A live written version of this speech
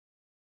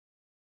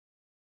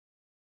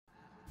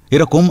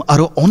এরকম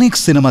আরো অনেক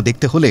সিনেমা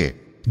দেখতে হলে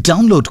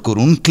ডাউনলোড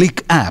করুন click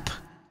app.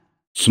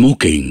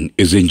 Smoking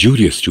is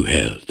injurious to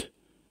health.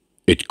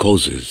 It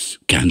causes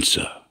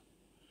cancer.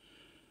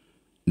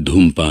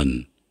 ধূমপান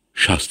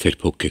স্বাস্থ্যের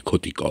পক্ষে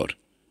ক্ষতিকর,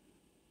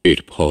 এর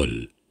ফল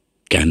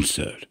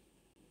ক্যান্সার।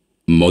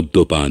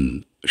 মদ্যপান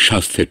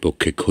স্বাস্থ্যের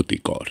পক্ষে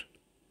ক্ষতিকর।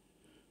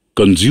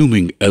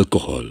 Consuming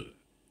alcohol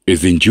is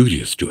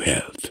injurious to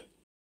health.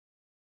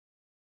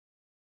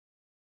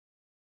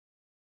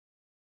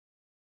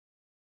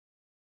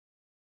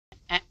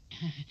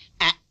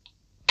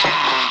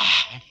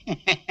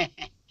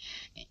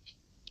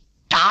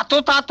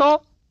 তাতো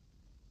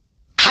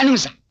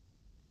খানুজা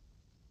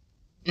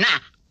না,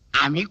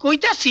 আমি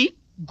কইতাছি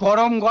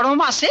গরম গরম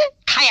আছে,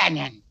 খায়া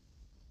নেন।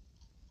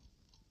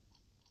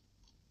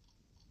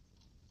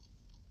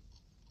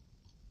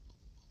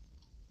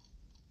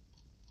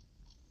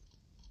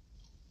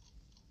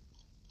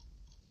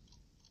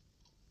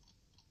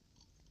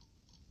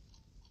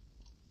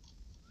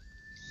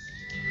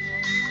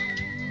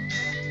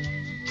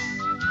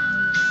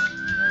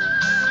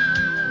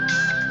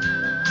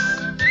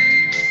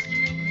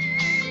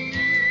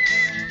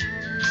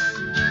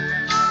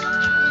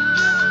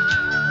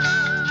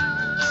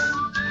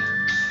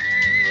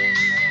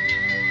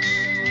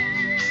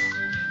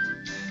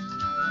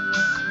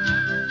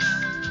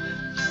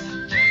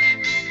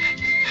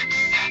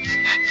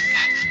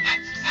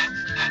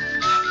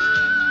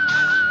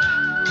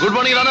 Good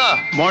morning Rana.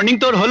 মর্নিং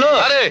তোর হলো?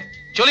 আরে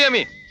চলি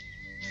আমি।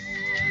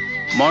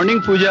 মর্নিং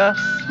পূজা।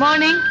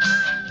 মর্নিং।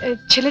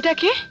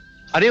 ছেলেটাকে?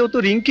 আরে ও তো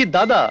রিঙ্কির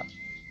দাদা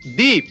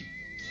দীপ।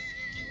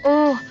 ও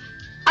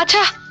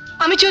আচ্ছা,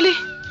 আমি চলি।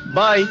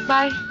 Bye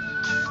bye.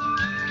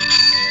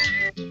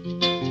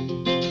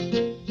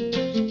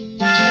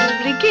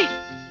 রিঙ্কি,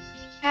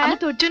 আমি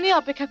তোর জন্যই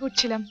অপেক্ষা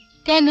করছিলাম।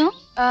 কেন?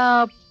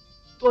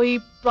 ওই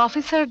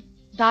প্রফেসর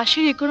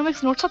দাসের ইকোনমিক্স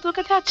নোটস তোর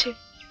কাছে আছে?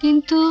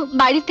 কিন্তু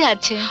বাড়িতে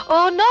আছে। ও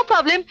নো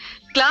প্রবলেম,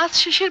 ক্লাস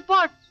শেষের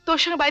পর তোর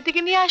সঙ্গে বাড়ি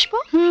থেকে নিয়ে আসবো।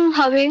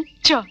 হবে।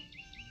 চ।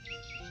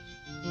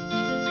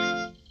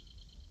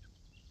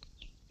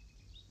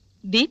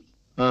 দীপ,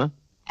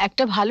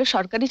 একটা ভালো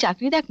সরকারি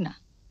চাকরি দেখ না।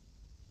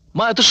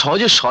 মা, এত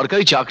সহজে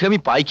সরকারি চাকরি আমি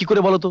পাই কি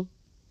করে বলো তো?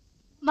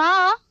 মা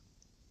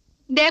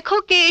দেখো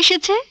কে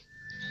এসেছে।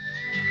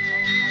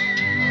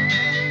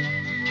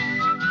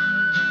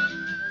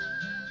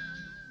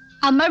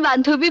 আমার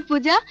বান্ধবী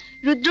পূজা,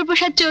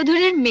 রুদ্রপ্রসাদ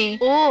চৌধুরীর মেয়ে।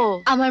 ও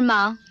আমার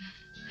মা।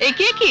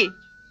 একে কি?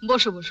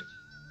 বসো বসো।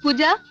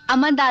 পূজা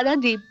আমার দাদা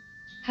দীপ।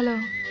 হ্যালো।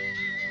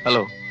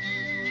 হ্যালো,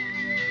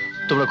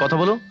 তোমরা কথা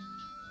বলো,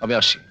 আমি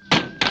আসি।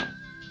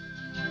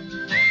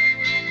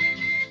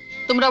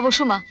 তোমরা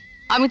বসো মা,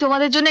 আমি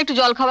তোমাদের জন্য একটু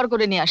জল খাবার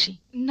করে নিয়ে আসি।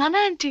 না না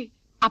আন্টি,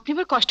 আপনি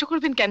আবার কষ্ট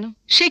করবেন কেন?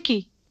 সে কি,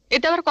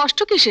 এতে আবার কষ্ট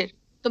কিসের?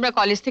 তোমরা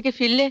কলেজ থেকে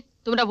ফিরলে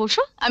তোমরা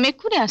বসো, আমি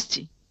এক্ষুনি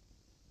আসছি।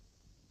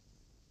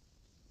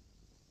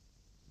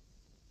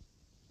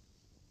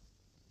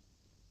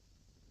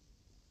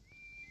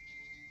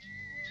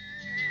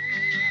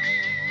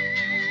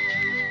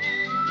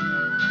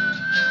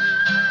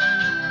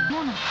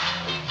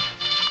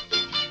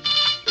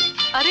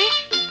 আরে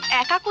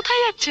একা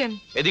কোথায় যাচ্ছেন?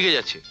 এদিকে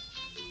যাচ্ছি।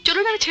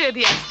 চলুন আমি ছেড়ে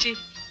দিয়ে আসছি।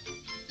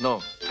 নো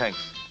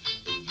থ্যাঙ্কস,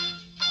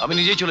 আমি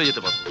নিজেই চলে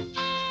যেতে পারবো।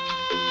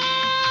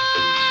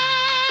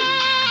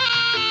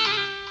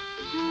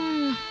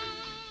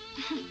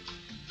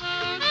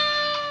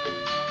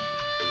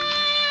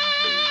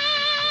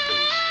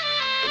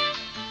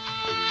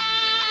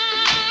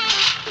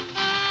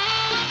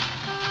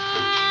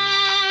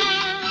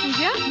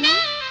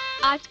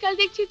 আজকাল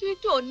দেখছি তুই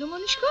একটু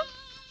অন্যমনস্ক।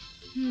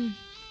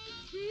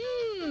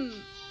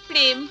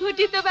 প্রেম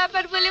ঘটিত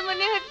ব্যাপার বলে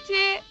মনে হচ্ছে।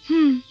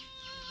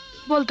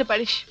 বলতে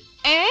পারিস।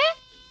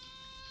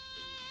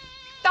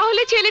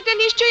 তাহলে ছেলেটা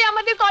নিশ্চয়ই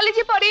আমাদের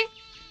কলেজে পড়ে।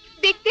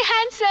 দেখতে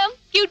হ্যান্ডসাম,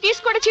 কিউটিস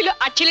করেছিল,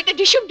 আর ছেলেটা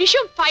ডিসুম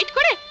ডিসুম ফাইট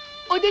করে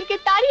ওদেরকে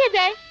তাড়িয়ে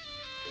দেয়,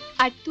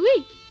 আর তুই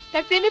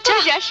তার প্রেমে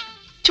পড়ে যাস।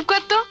 চুপ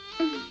কর তো।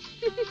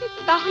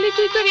 তাহলে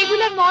তুই তো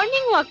রেগুলার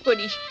মর্নিং ওয়াক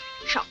করিস।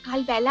 সকাল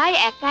বেলায়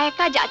একা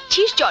একা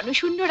যাচ্ছিস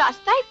জনশূন্য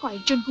রাস্তায়,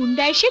 কয়েকজন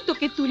গুন্ডা এসে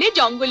তোকে তুলে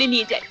জঙ্গলে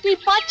নিয়ে যায়, তুই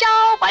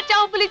বাঁচাও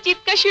বাঁচাও বলে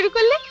চিৎকার শুরু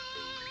করলে,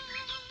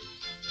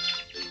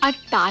 আর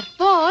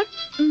তারপর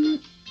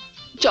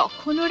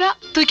যখন ওরা।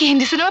 তুই কি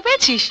হিন্দি সিনেমা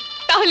পেয়েছিস?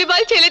 তাহলে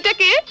বল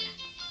ছেলেটাকে।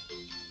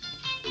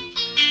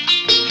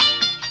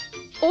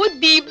 ও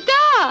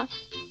দীপদা।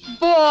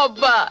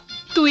 বাবা,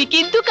 তুই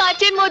কিন্তু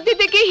কাঁচের মধ্যে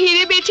থেকে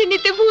হিরে বেছে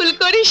নিতে ভুল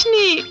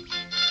করিসনি।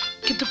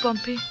 কিন্তু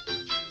পম্পি,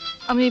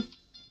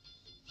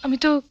 আমি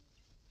তো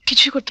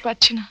কিছুই করতে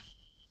পারছি না।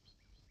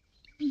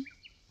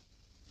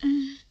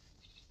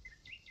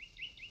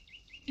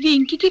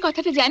 রিঙ্কি কি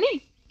কথাটা জানে?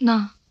 না,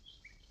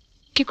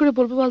 কি করে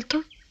বলবো বলতো?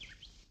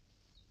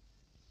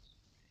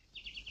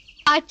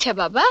 আচ্ছা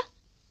বাবা,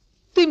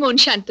 তুই মন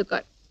শান্ত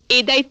কর,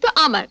 এই দায়িত্ব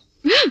আমার।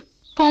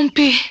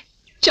 পম্পি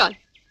চল।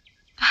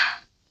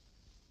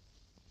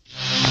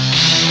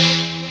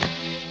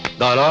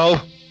 দাঁড়াও।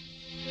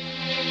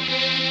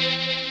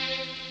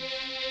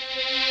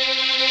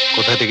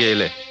 কোথা থেকে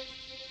এলে?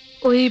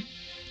 ওই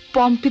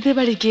পম্পিদের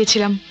বাড়ি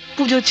গিয়েছিলাম,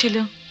 পুজো ছিল।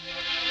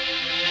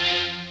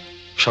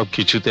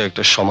 সবকিছুতে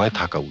একটা সময়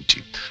থাকা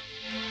উচিত।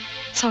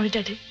 Sorry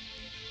daddy.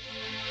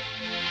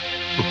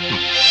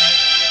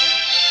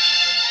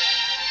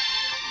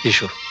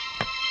 এসো।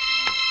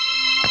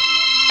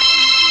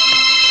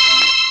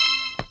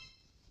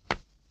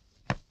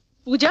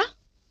 পূজা,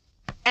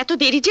 এত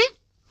দেরি যে?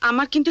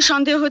 আমার কিন্তু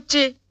সন্দেহ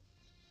হচ্ছে।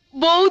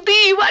 বৌদি,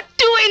 ইউ আর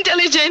টু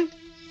ইন্টেলিজেন্ট।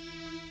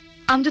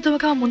 আমি তো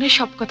তোমাকে আমার মনের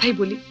সব কথাই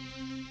বলি,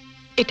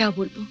 এটাও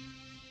বলবো।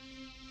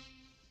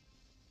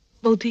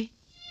 বৌদি,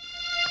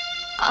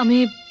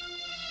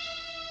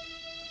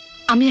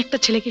 আমি একটা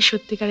ছেলেকে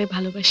সত্যিকারে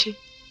ভালোবাসি।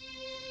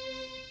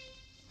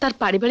 তার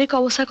পারিবারিক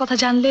অবস্থার কথা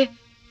জানলে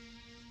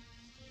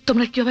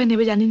তোমরা কিভাবে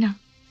নেবে জানি না,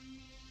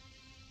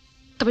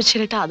 তবে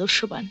ছেলেটা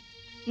আদর্শবান।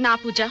 না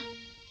পূজা,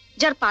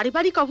 যার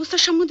পারিবারিক অবস্থা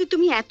সম্বন্ধে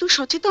তুমি এত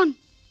সচেতন,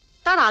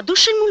 তার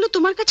আদর্শের মূল্য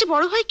তোমার কাছে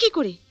বড় হয় কি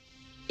করে?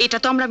 এটা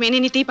তো আমরা মেনে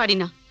নিতেই পারি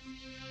না।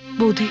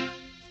 বৌদি,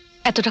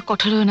 এতটা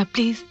কঠোর হও না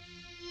প্লিজ।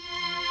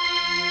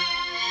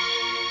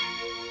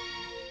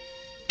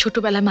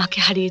 ছোটবেলায় মাকে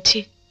হারিয়েছি।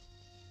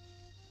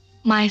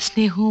 মায়ের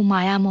স্নেহ,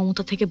 মায়া,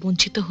 মমতা থেকে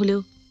বঞ্চিত হলেও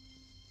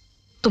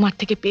তোমার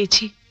থেকে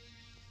পেয়েছি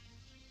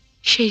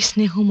সেই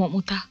স্নেহ,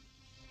 মমতা।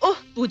 ওহ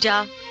পূজা,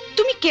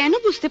 তুমি কেন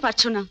বুঝতে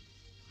পারছো না?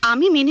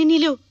 আমি মেনে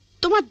নিলেও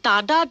তোমার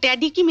দাদা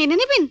ড্যাডি কি মেনে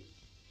নেবেন?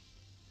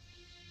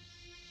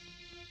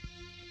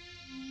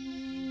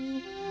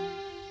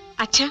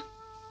 আচ্ছা,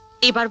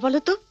 এবার বলো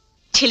তো,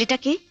 ছেলেটা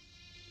কে?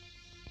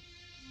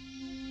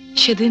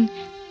 সেদিন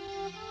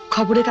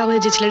খবরের কাগজে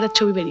যে ছেলেটার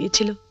ছবি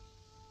বেরিয়েছিল।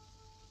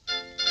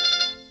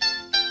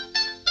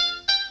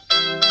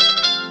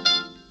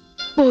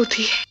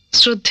 বৌদি,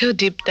 শ্রদ্ধেয়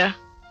দীপদা,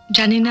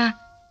 জানি না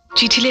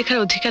চিঠি লেখার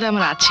অধিকার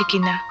আমার আছে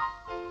কিনা,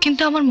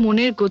 কিন্তু আমার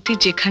মনের গতি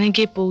যেখানে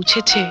গিয়ে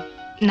পৌঁছেছে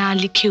না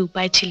লিখে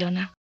উপায় ছিল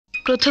না।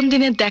 প্রথম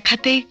দিনের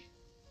দেখাতেই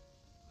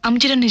আমি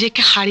যেন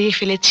নিজেকে হারিয়ে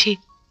ফেলেছি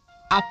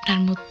আপনার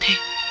মধ্যে।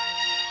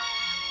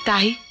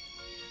 তাই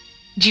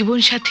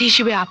জীবনসাথী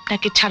হিসেবে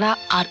আপনাকে ছাড়া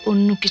আর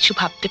অন্য কিছু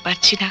ভাবতে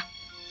পারছি না।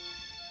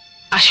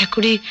 আশা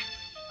করি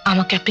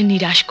আমাকে আপনি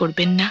নিরাশ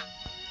করবেন না।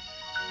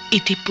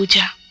 ইতি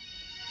পূজা।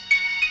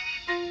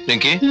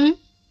 পিঙ্কি,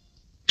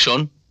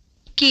 শোন।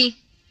 কি?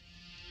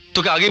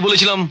 তোকে আগেই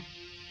বলেছিলাম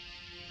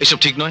এসব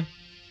ঠিক নয়।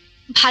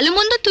 ভালো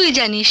মন্দ তুই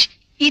জানিস,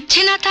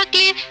 ইচ্ছে না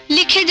থাকলে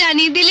লিখে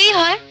জানিয়ে দিলেই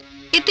হয়,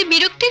 এতে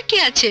বিরক্তির কি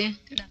আছে?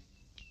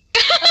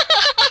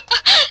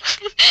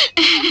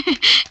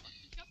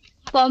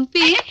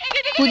 পম্পি,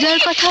 পূজার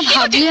কথা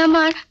ভাবলে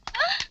আমার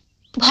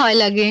ভয়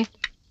লাগে।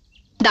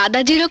 দাদা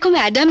যেরকম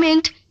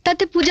অ্যাডামেন্ট,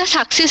 তাতে পূজা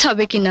সাকসেস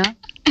হবে কিনা।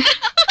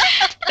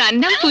 তার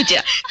নাম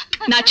পূজা,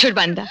 নাছর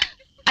বান্দা।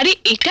 আরে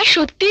এটা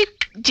সত্যি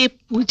যে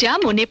পূজা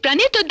মনে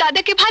প্রাণে তোর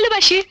দাদাকে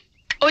ভালোবাসে,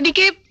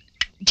 ওদিকে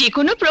যে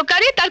কোনো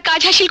প্রকারে তার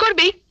কাজ হাসিল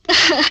করবেই।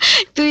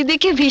 তুই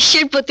দেখে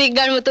ভীষ্মের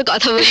প্রতিজ্ঞার মতো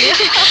কথা বলি।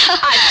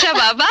 আচ্ছা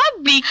বাবা,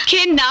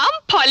 বৃক্ষের নাম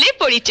ফলে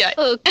পরিচয়।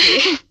 ওকে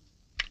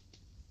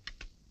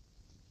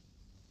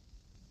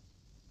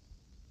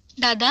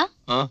দাদা,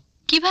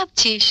 কি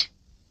ভাবছিস?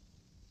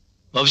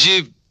 ভাবছি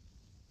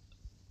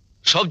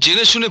সব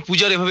জেনে শুনে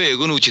পূজার এভাবে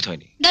এগোনো উচিত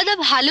হয়নি। দাদা,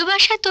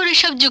 ভালোবাসা তোর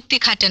এসব যুক্তি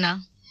খাটে না।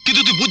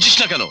 কিন্তু তুই বুঝছিস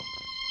না কেন?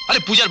 আরে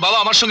পূজার বাবা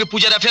আমার সঙ্গে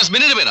পূজার অ্যাফেয়ার্স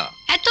মেনে নেবে না।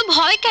 এত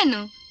ভয় কেন?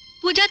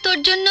 পূজা তোর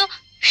জন্য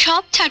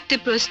সব ছাড়তে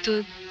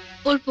প্রস্তুত।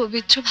 ওর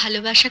পবিত্র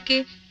ভালোবাসাকে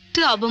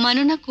তুই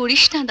অবমাননা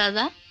করিস না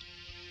দাদা।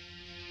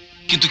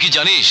 কিন্তু কি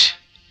জানিস,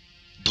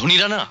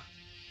 ধনীরা না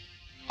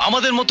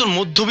আমাদের মতন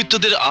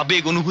মধ্যবিত্তদের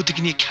আবেগ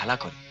অনুভূতিকে নিয়ে খেলা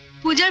করে।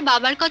 পূজার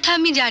বাবার কথা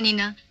আমি জানি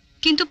না,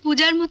 কিন্তু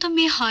পূজার মতো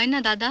মেয়ে হয় না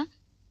দাদা।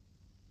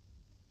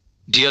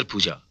 ডিয়ার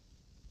পূজা,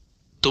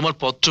 তোমার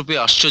পত্র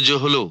পেয়ে আশ্চর্য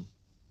হলেও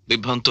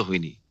বিভ্রান্ত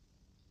হইনি।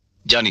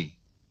 জানি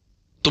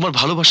তোমার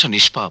ভালোবাসা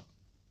নিষ্পাপ,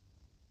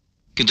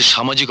 কিন্তু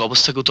সামাজিক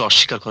অবস্থাকেও তো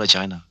অস্বীকার করা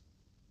যায় না।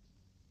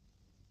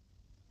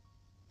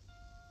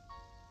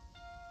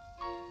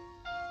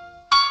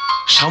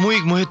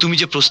 সাময়িক মোহে তুমি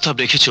যে প্রস্তাব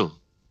রেখেছ,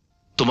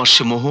 তোমার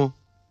সে মোহ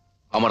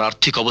আমার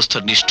আর্থিক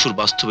অবস্থার নিষ্ঠুর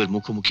বাস্তবের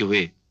মুখোমুখি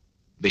হয়ে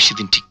বেশি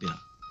দিন টিকবে না।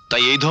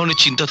 তাই এই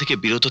ধরনের চিন্তা থেকে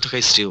বিরত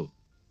থাকাই শ্রেয়।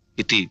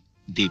 ইতি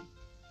দীপ।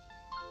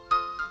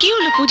 কি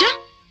হলো পূজা?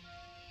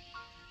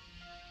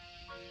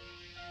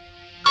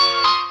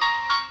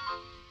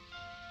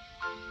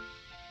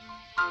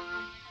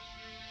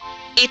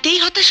 এতেই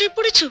হতাশ হয়ে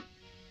পড়েছো?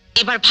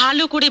 এবার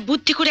ভালো করে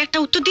বুদ্ধি করে একটা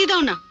উত্তর দিয়ে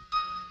দাও না।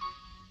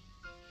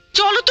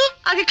 চলো তো,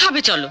 আগে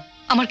খাবে চলো।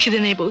 আমার খিদে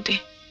নেই বৌদি।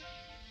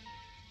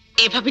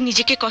 এভাবে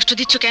নিজেকে কষ্ট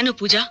দিচ্ছ কেন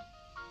পূজা?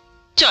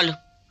 চলো।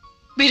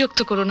 বিরক্ত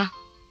করো না,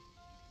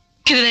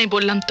 খিদে নেই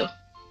বললাম তো।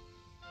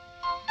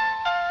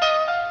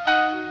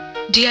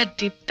 ডিয়ার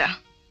দীপদা,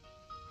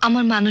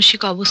 আমার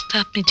মানসিক অবস্থা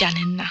আপনি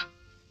জানেন না,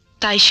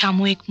 তাই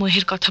সাময়িক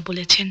মোহের কথা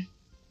বলেছেন।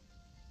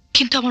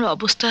 কিন্তু আমার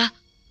অবস্থা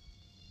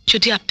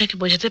যদি আপনাকে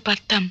বোঝাতে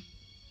পারতাম,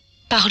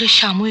 তাহলে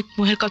সাময়িক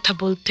মোহের কথা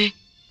বলতে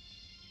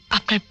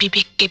আপনার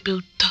বিবেক কেঁপে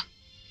উঠত।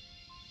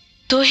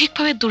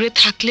 দৈহিকভাবে দূরে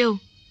থাকলেও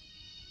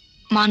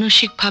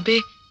মানসিকভাবে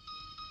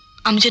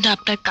আমি যেন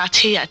আপনার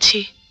কাছেই আছি।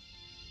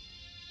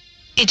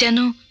 এ যেন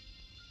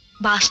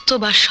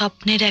বাস্তব আর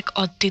স্বপ্নের এক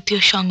অদ্বিতীয়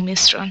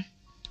সংমিশ্রণ।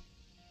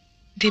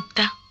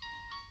 দীপদা,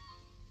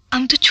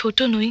 আমি তো ছোট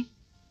নই,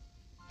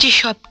 যে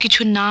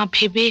সবকিছু না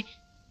ভেবে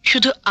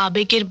শুধু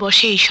আবেগের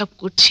বশে এইসব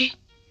করছি?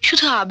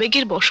 শুধু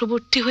আবেগের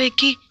বশবর্তী হয়ে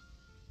কি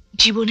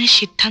জীবনের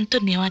সিদ্ধান্ত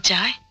নেওয়া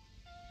যায়?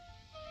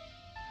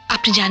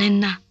 আপনি জানেন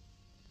না,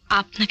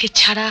 আপনাকে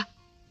ছাড়া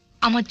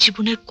আমার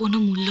জীবনের কোনো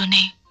মূল্য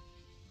নেই।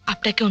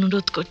 আপনাকে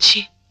অনুরোধ করছি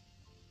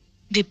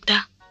দীপ্তা,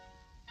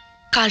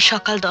 কাল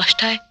সকাল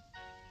 10টায়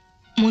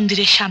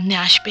মন্দিরের সামনে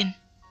আসবেন।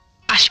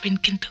 আসবেন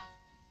কিন্তু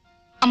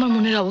আমার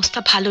মনের অবস্থা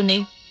ভালো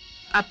নেই।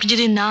 আপনি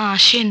যদি না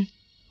আসেন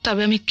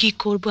তবে আমি কি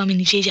করব আমি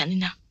নিজেই জানি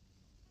না।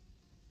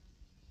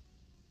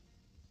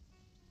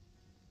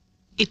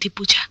 ইতি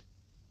পূজা।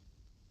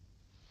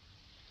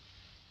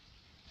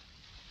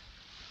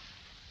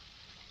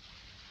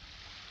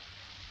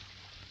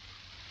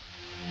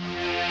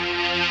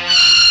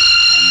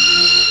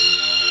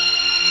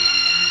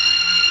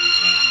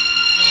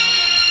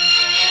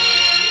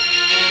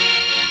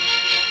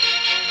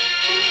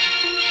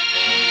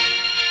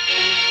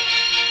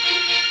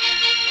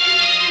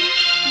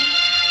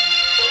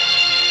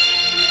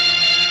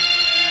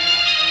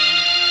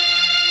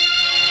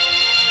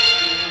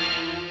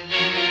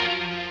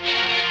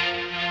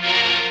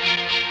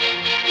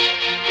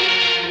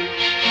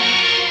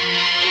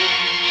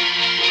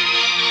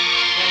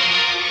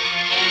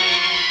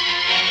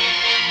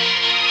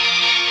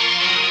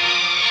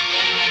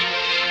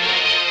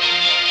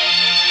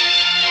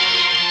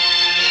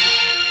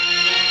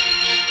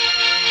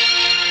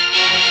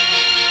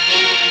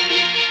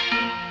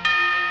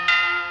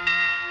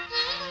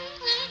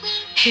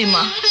 হে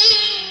মা,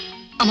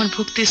 আমার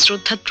ভক্তি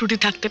শ্রদ্ধা ত্রুটি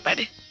থাকতে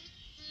পারে,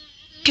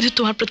 কিন্তু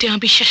তোমার প্রতি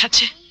আমার বিশ্বাস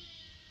আছে।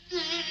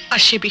 আর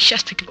সে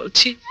বিশ্বাস থেকে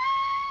বলছি,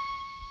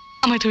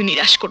 আমায় তুমি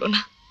নিরাশ করো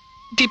না।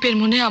 দীপের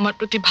মনে আমার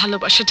প্রতি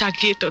ভালোবাসা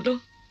জাগিয়ে তোলো।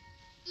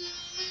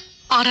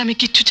 আর আমি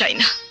কিচ্ছু চাই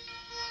না,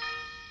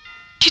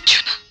 কিচ্ছু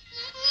না।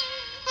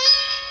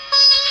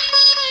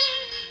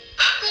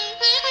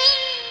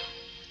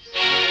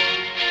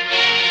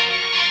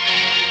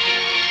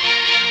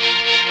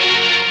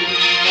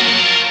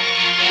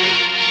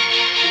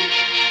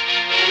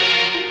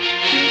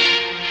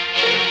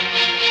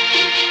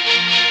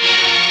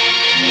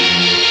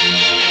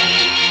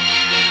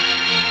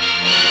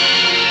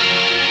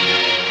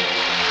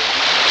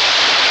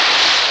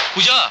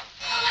 পূজা,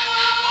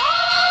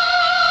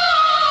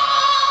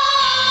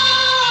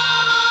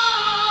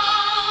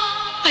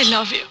 I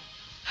love you.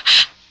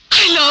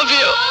 I love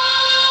you.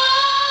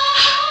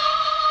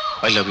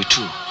 I love you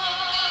too.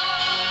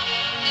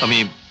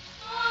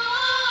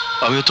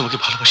 আমিও তোমাকে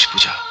ভালোবাসি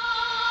পূজা।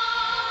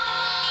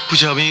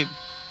 পূজা,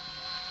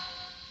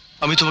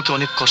 আমি তোমাকে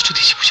অনেক কষ্ট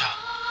দিয়েছি পূজা।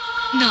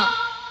 না,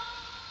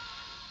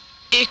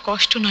 এ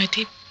কষ্ট নয়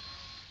দীপ।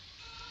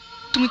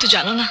 তুমি তো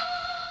জানো না,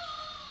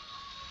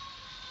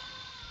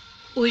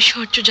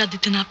 ঐশ্বর্য যা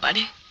দিতে না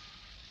পারে,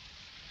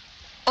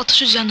 অথচ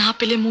যা না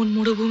পেলে মন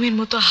মরুভূমির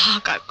মতো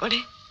হাহাকার করে,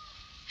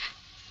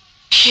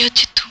 সে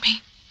হচ্ছে তুমি।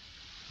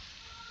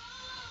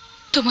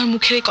 তোমার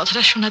মুখের এই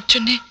কথাটা শোনার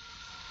জন্যে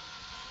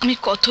আমি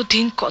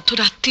কতদিন কত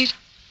রাত্রির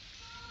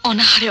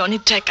অনাহারে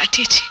অনিদ্রায়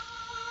কাটিয়েছি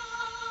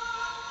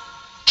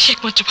সে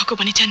একমাত্র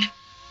ভগবানই জানেন।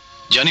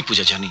 জানি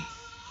পূজা, জানি।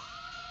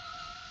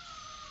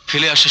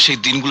 ফেলে আসা সেই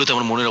দিনগুলোতে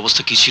আমার মনের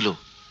অবস্থা কি ছিল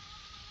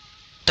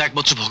তা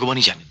একমাত্র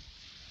ভগবানই জানেন।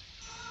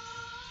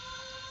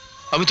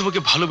 আমি তোমাকে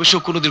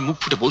ভালোবেসেও কোনোদিন মুখ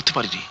ফুটে বলতে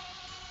পারিনি,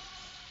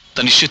 তা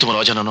নিশ্চয়ই তোমার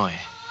অজানা নয়।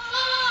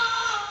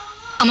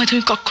 আমায়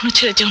তুমি কখনো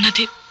ছেড়ে যেও না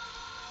দীপ,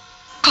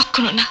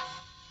 কখনো না।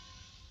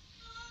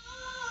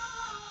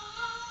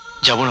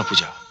 যাব না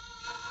পূজা,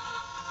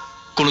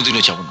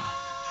 কোনোদিনও যাব না।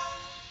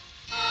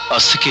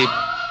 আজ থেকে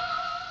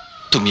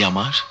তুমি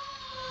আমার,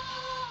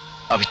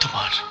 আমি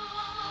তোমার।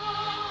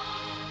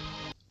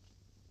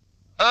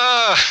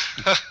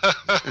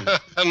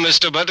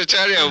 Mister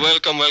Bhattacharya,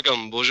 welcome welcome.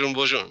 বসুন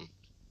বসুন।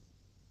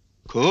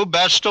 খুব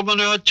ব্যস্ত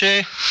মনে হচ্ছে।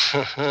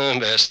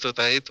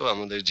 ব্যস্ততাই তো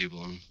আমাদের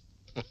জীবন।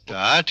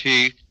 তা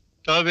ঠিক,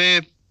 তবে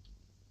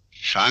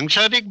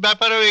সাংসারিক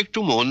ব্যাপারেও একটু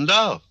মন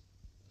দাও।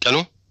 কেন?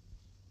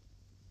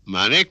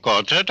 মানে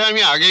কথাটা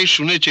আমি আগেই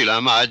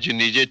শুনেছিলাম, আজ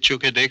নিজের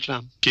চোখে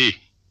দেখলাম। কি?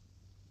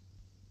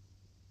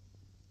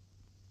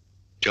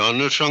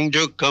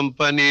 জনসংযোগ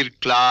কোম্পানির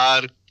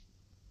ক্লার্ক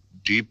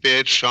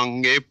দীপের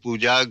সঙ্গে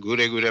পূজা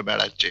ঘুরে ঘুরে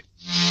বেড়াচ্ছে।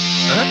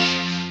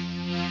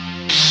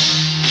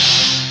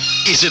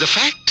 Is it a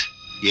fact?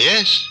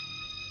 Yes.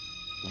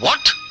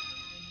 What?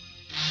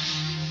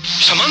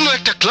 সামান্য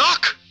একটা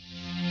ক্লার্ক?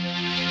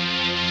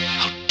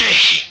 How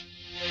dare he?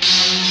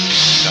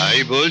 তাই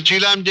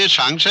বলছিলাম যে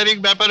সাংসারিক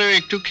ব্যাপারেও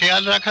একটু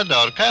খেয়াল রাখা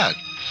দরকার।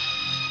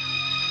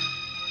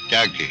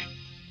 যাকে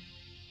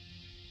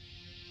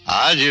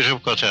আজ এসব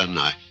কথা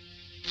নয়,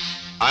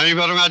 আমি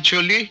বরং আজ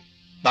চলি।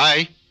 By.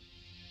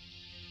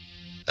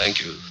 Thank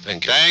you, thank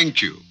you. Thank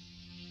you.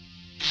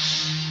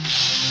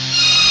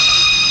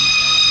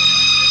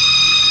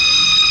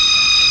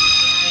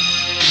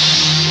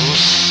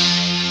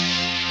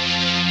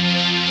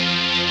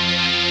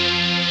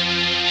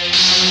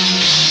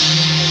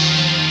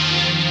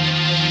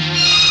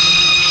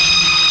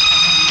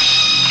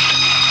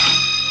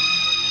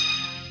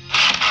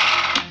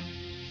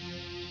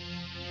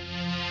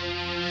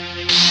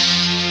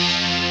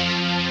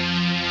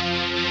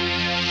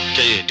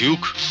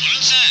 Duke,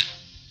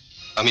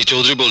 আমি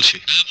চৌধুরী বলছি।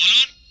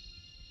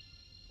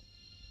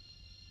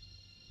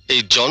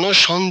 এই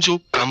জনসংযোগ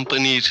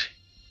কোম্পানির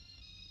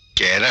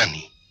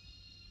কেরানি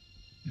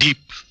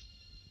দীপ,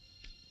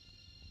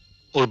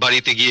 ওর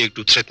বাড়িতে গিয়ে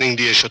একটু থ্রেটনিং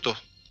দিয়ে এসো তো।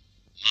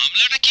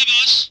 মামলাটা কি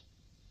বস?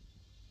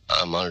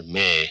 আমার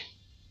মেয়ে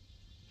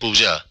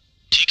পূজা।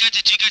 ঠিক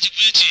আছে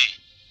বুঝেছি,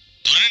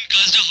 ধরেন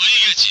কাজটা হয়ে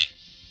গেছে।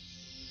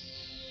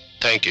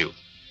 Thank you,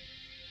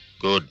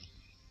 good.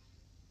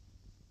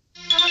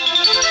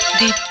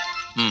 দীপ,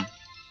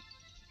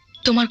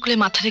 তোমার কোলে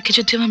মাথা রেখে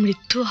যদি আমার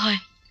মৃত্যু হয়,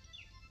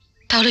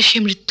 তাহলে সে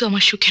মৃত্যু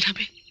আমার সুখের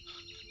হবে।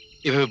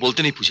 এভাবে বলতে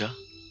নেই পূজা।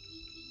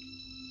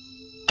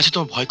 আচ্ছা,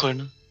 তোমার ভয় করে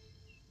না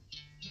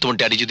তোমার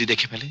ড্যাডি যদি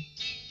দেখে ফেলে?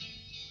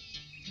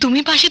 তুমি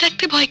পাশে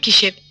থাকতে ভয়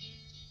কিসের?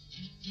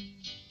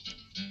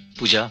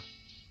 পূজা,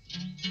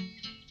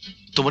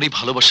 তোমার এই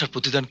ভালোবাসার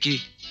প্রতিদান কি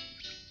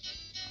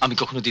আমি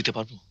কখনো দিতে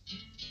পারবো?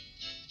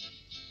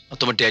 আর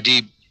তোমার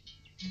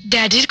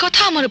ড্যাডির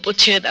কথা আমার উপর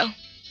ছেড়ে দাও।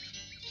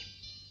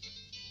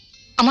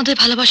 আমাদের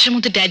ভালোবাসার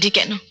মধ্যে ড্যাডি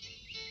কেন?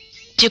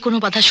 যে কোনো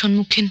বাধার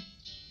সম্মুখীন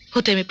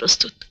হতে আমি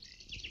প্রস্তুত।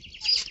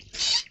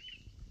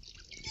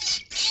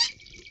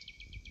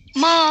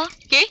 মা,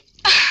 কে?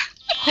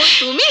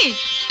 তুমি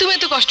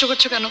এত কষ্ট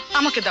করছো কেন?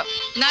 আমাকে দাও।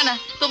 না না,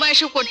 তোমার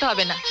এসব করতে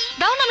হবে না।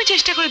 দাও না, আমি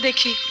চেষ্টা করে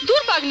দেখি।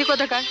 দূর পাগলি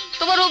কোথাকার,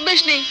 তোমার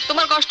অভ্যেস নেই,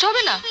 তোমার কষ্ট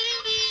হবে না।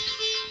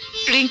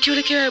 রিঙ্কি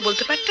ওরে কিভাবে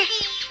বলতে পারতে?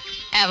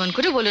 এমন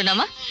করে বলো না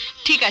মা।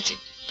 ঠিক আছে,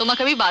 তোমাকে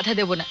আমি বাধা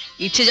দেব না,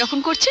 ইচ্ছে যখন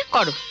করছে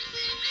করো।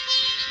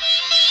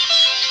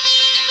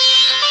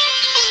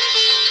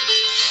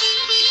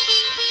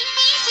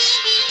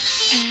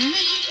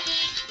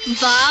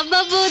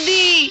 বাবা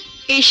বৌদি,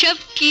 এসব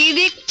কি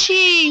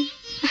দেখছি?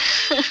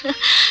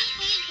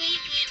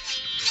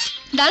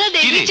 দাদা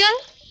দেখবি চল।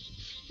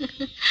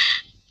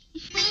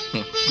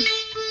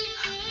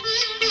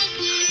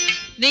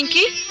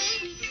 রিঙ্কি,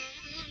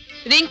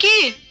 রিঙ্কি।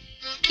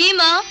 কি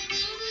মা?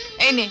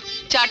 এই নে,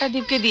 চাটা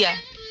দীপকে দিয়া।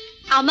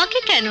 আমাকে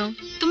কেন?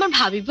 তোমার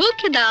ভাবি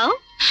বউকে দাও।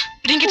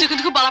 রিঙ্কি, তুই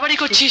কিন্তু খুব বাড়াবাড়ি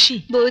করছিস।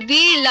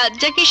 বৌদি,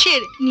 লজ্জা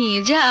কিসের? নিয়ে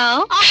যাও।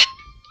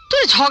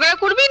 তুই ঝগড়া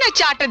করবি না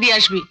চাটা দিয়ে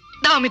আসবি?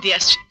 দাও, আমি দিয়ে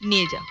আসছি।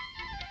 নিয়ে যাও।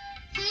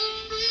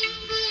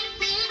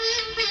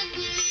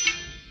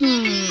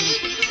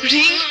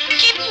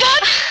 রিঙ্কি,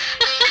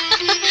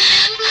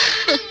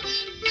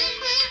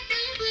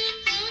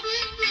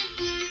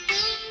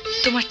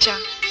 তোমার চা।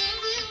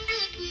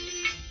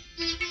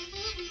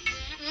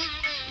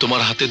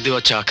 তোমার হাতের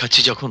দেওয়া চা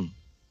খাচ্ছি যখন,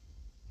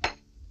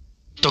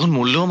 তখন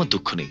মরলেও আমার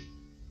দুঃখ নেই।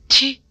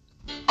 ছি,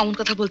 অমন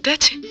কথা বলতে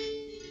আছে?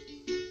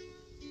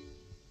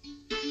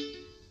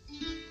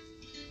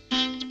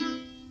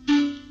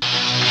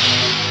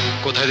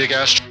 কোথায় থেকে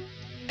আসছো?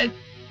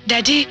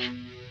 ড্যাডি,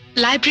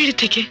 লাইব্রেরি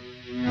থেকে।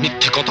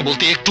 মিথ্যে কথা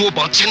বলতে একটুও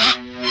বাঁচছে না।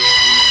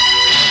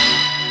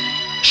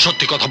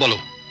 সত্যি কথা বলো,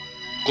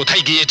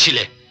 কোথায়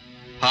গিয়েছিলে?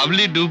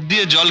 হাবলি ডুব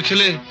দিয়ে জল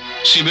খেলে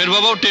শিবের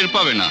বাবাও টের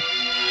পাবে না।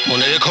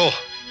 মনে রেখো,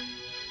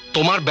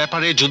 তোমার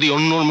ব্যাপারে যদি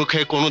অন্যর মুখে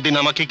কোনোদিন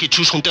আমাকে কিছু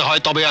শুনতে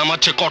হয়, তবে আমার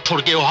চেয়ে কঠোর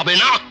কেউ হবে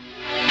না।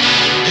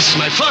 This is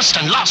my first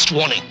and last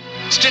warning.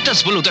 Status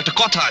বলো তো একটা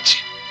কথা আছে।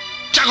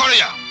 চা করে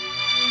যা।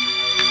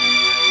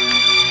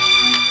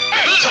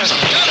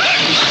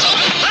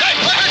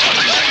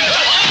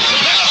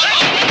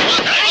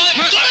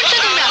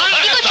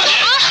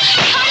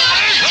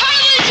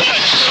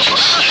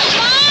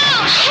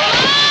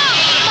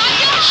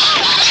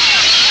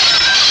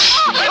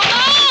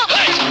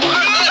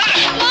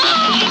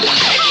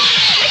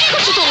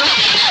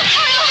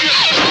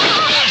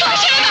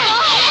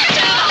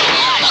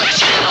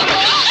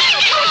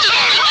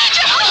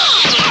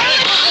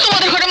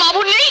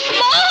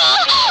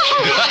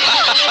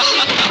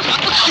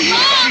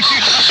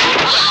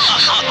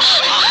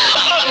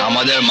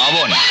 আমাদের মা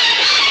বোন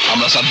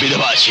আমরা সব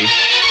বিধবা আছি।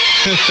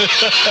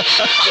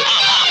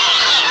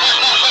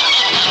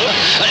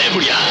 আরে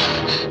বুড়িয়া,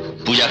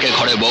 পূজাকে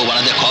ঘরে বউ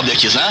বানাতে খব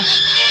দেখছিস না?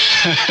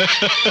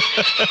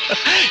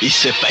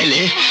 इससे पहले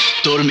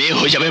तोर में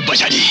हो जावे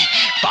बजारी,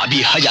 पाबी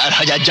हजार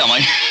हजार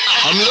जमाई।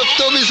 हम लोग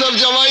तो भी सब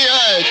जमाई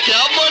है,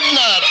 क्या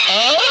बनना?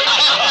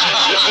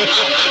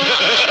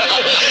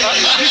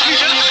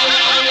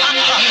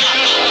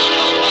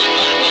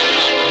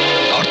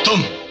 और तुम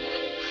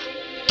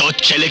तो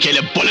चले के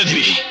लिए बोले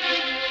दी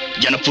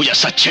যেন পূজা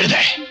সাথ ছেড়ে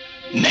দেয়,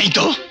 नहीं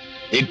तो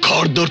एक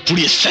ঘর দৌড়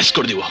পুড়িয়ে শেষ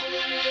করে দিব।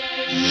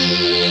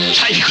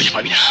 ছাই খুঁজে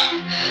পাবি না।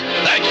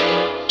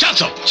 চল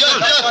চল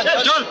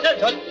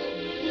চল।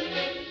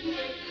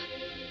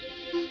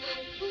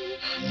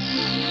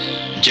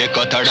 যে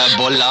কথাটা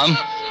বললাম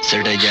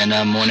সেটা যেন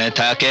মনে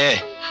থাকে।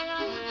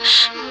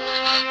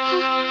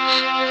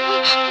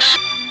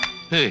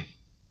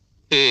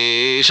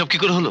 এসব কি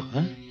করে হলো?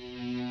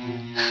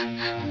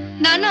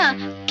 না না,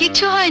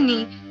 কিছু হয়নি।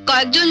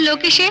 কয়েকজন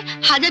লোক এসে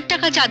 1000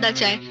 টাকা চাঁদা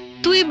চায়।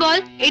 তুই বল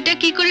এটা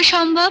কি করে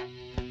সম্ভব?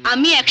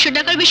 আমি 100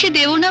 টাকার বেশি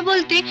দেব না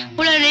বলতে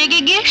ওরা রেগে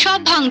গিয়ে সব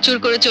ভাঙচুর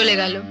করে চলে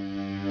গেল।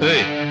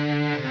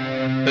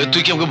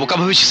 তুই কি আমাকে বোকা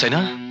ভেবেছিস তাই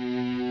না?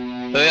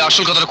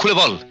 আসল কথাটা খুলে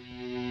বল।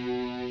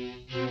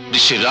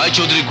 নিশ্চয় রায়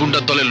চৌধুরী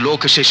গুন্ডার দলের লোক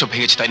এসে এসব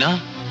ভেঙেছে তাই না?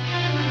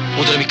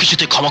 ওদের আমি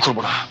কিছুতেই ক্ষমা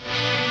করবো না।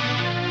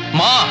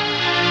 মা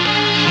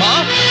মা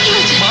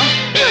মা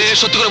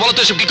সত্যি করে বলো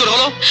তো এসব কি করে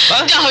হলো?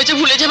 যা হয়েছে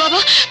ভুলে যা বাবা,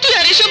 তুই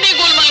আর এসব নিয়ে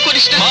গোলমাল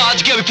করিস না। মা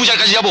আজকে আমি পূজার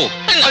কাছে যাবো,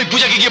 আমি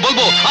পূজাকে গিয়ে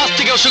বলবো আজ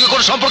থেকে ওর সঙ্গে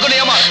কোনো সম্পর্ক নেই,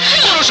 আমার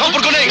কোনো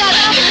সম্পর্ক নেই।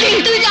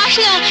 তুই যাস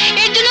না,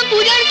 এর জন্য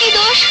পূজার কি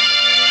দোষ?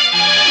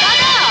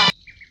 দাদা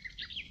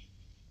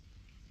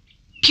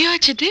কি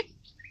হয়েছে দীপ,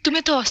 তুমি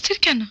তো অস্থির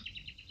কেন?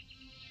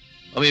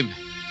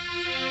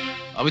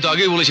 আমি তো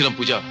আগেই বলেছিলাম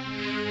পূজা,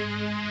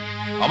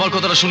 আমার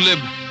কথাটা শুনলে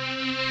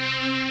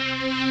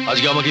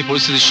আজকে আমাকে এই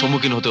পরিস্থিতির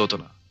সম্মুখীন হতে হতো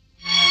না।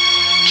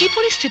 কি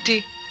পরিস্থিতি?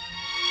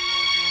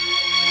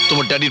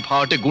 তোমার ড্যাডির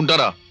ভাড়াটে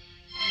গুন্ডারা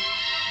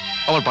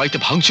আমার বাড়িতে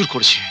ভাঙচুর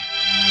করেছে,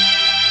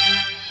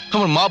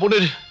 আমার মা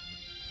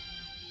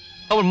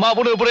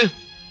বোনের উপরে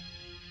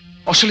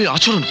অশ্লীল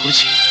আচরণ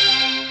করেছে।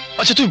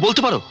 আচ্ছা তুমি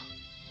বলতে পারো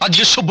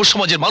আজকের সভ্য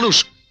সমাজের মানুষ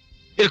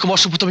এরকম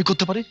অসভ্যতামি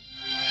করতে পারে?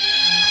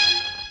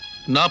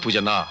 না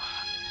পূজা না,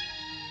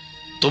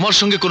 তোমার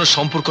সঙ্গে কোনো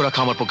সম্পর্ক রাখা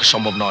আমার পক্ষে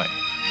সম্ভব নয়।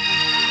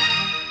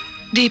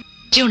 দীপ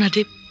যেও না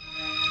দীপ,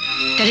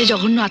 ড্যাডির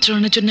জঘন্য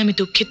আচরণের জন্য আমি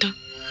দুঃখিত।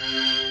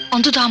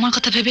 অন্তত আমার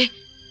কথা ভেবে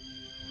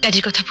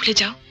ড্যাডির কথা ভুলে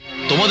যাও।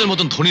 তোমাদের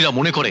মতন ধনীরা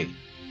মনে করে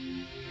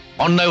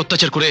অন্যায়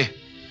অত্যাচার করে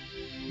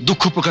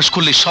দুঃখ প্রকাশ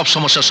করলে সব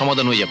সমস্যার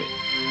সমাধান হয়ে যাবে,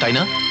 তাই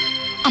না?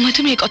 আমায়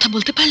তুমি এই কথা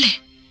বলতে পারলে?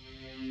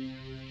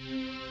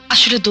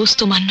 আসলে দোষ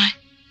তোমার নয়,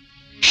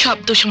 সব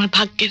দোষ আমার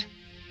ভাগ্যের।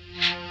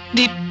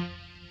 দীপ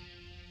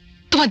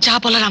তোমার যা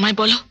বলার আমায়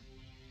বলো,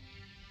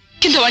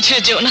 কিন্তু আমার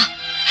ছেড়ে যেও না,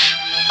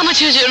 আমার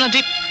ছেড়ে যেও না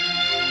দীপ।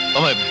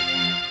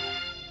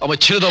 আমার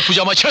ছেড়ে দাও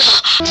পূজা, আমার ছেড়ে দাও।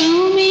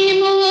 তুমি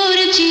মোর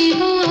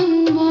জীবন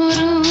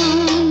মরণ,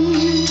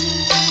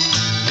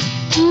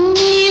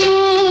 তুমি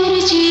মোর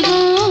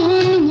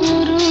জীবন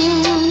মরণ,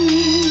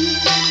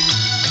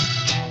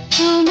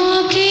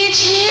 তোমাকে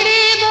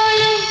ছেড়ে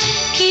বলো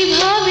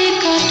কিভাবে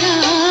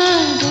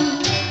কাটাবো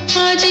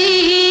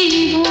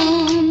আজীবন।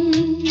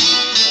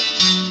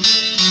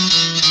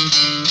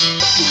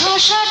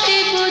 ভাষাতে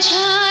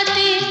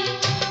বোঝাতে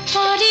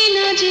পারি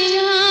না যে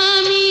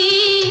আমি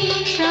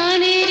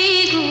প্রাণের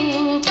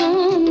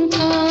গোপন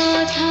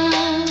কথা,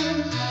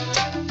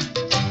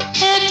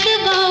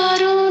 একবার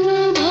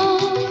অনুভব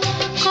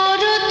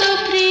করো তো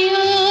প্রিয়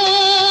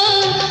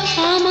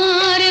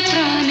আমার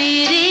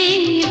প্রাণের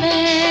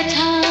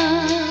ব্যথা।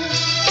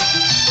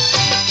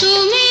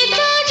 তুমি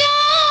তো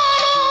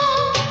জানো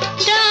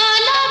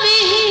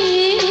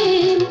ডানাবিহীন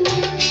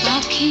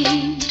পাখির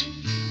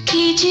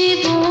কি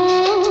জীবন,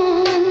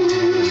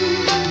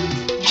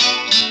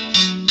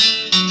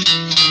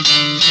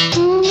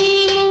 তুমি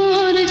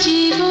মোর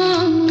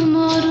জীবন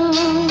মরণ,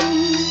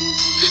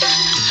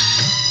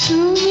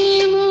 তুমি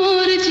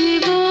মোর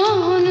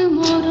জীবন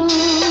মরণ,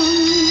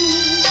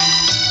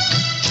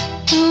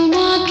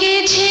 তোমাকে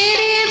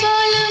ছেড়ে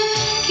বলো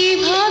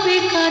কিভাবে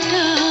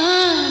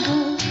কাটাবো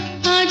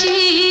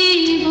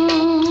আজীবন।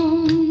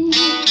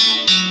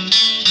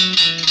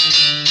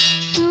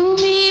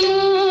 তুমি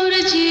মোর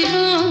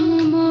জীবন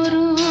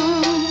মরণ,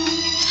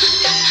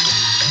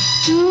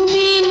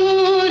 তুমি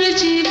মোর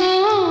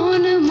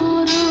জীবন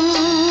মরণ।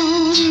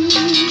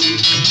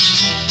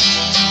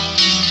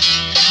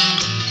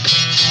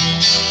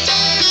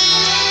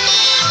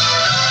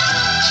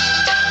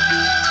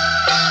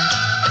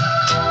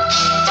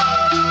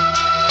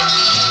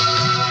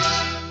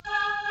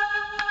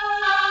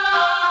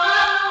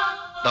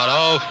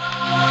 দাঁড়াও,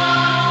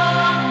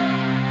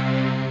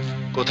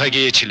 কোথায়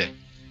গিয়েছিলে?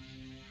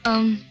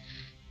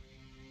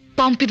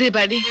 পম্পিদের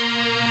বাড়ি।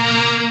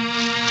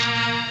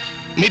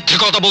 মিথ্যে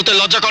কথা বলতে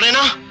লজ্জা করে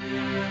না?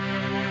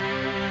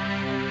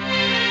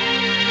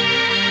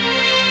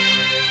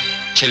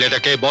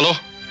 ছেলেটাকে বলো।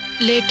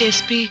 লেট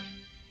এসপি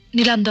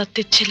নীলাম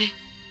দত্তের ছেলে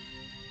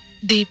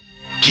দীপ।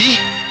 কি?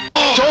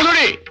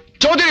 চৌধুরী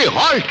চৌধুরী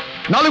হল্ট,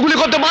 নালে গুলি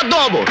করতে বাধ্য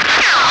হবো।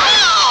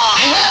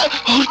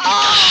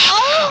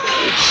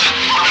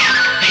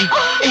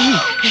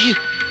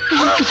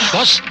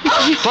 বস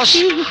বস,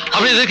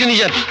 আপনি এদেরকে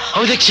নিয়ে যান,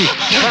 আমি দেখছি,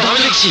 আমি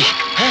দেখছি।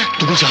 হ্যাঁ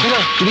তুমি যাও,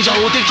 তুমি যাও,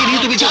 ওদেরকে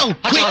নিয়ে তুমি যাও।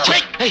 আচ্ছা আচ্ছা,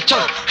 এই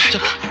চল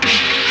চল।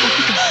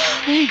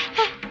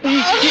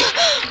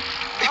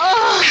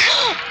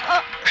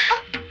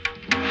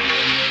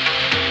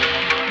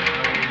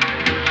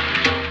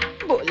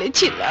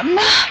 বলেছিলাম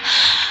না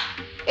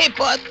এ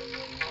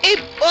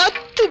পথ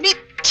তুমি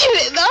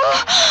ছেড়ে দাও।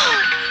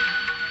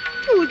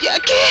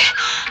 পূজাকে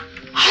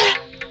আর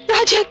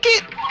রাজাকে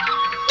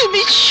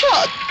তুমি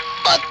সৎ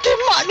পথে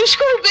মানুষ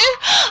করবে।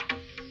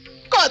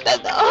 কথা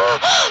দাও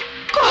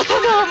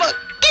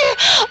আমাকে।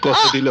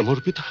 কথা দিলাম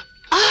অর্পিতা,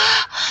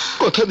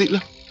 কথা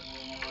দিলাম।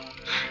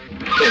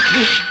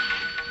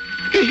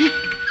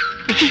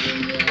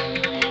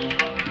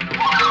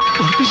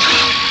 অর্পিতা,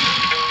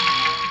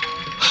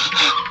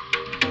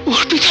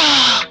 অর্পিতা,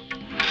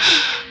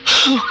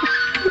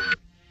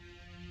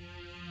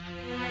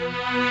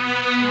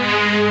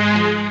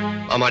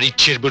 আমার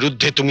ইচ্ছের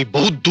বিরুদ্ধে তুমি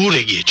বহুত দূর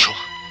এগিয়েছ।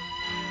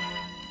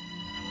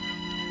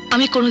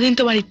 আমি কোনোদিন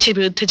তোমার ইচ্ছের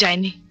বিরুদ্ধে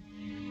যাইনি,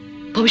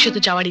 ভবিষ্যতে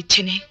যাওয়ার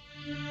ইচ্ছে নেই।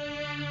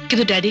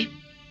 কিন্তু ড্যাডি,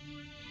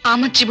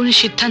 আমার জীবনের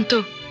সিদ্ধান্ত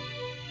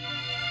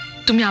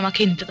তুমি আমাকে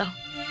নিতে দাও।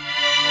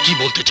 কি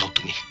বলতে চাও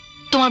তুমি?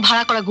 তোমার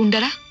ভাড়া করা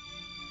গুন্ডারা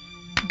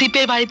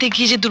দীপের বাড়িতে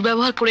গিয়ে যে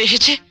দুর্ব্যবহার করে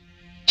এসেছে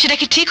সেটা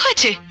কি ঠিক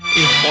হয়েছে?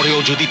 এরপরেও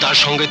যদি তার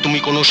সঙ্গে তুমি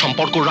কোনো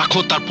সম্পর্ক রাখো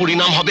তার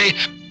পরিণাম হবে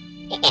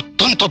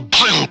অত্যন্ত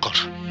ভয়ঙ্কর।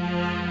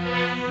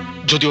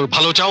 যদি ওর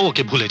ভালো চাও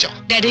ওকে ভুলে যাও।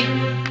 ড্যাডি,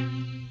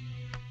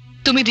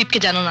 তুমি দীপকে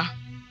জানো না।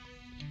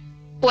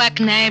 ও এক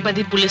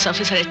ন্যায়বাদী পুলিশ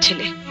অফিসারের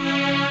ছেলে,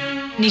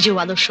 নিজেও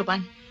আদর্শবান।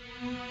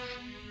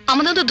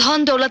 আমাদের তো ধন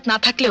দৌলত না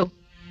থাকলেও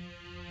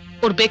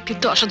ওর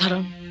ব্যক্তিত্ব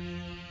অসাধারণ,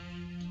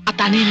 আর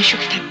তা নিয়ে আমি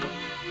সুখী থাকবো।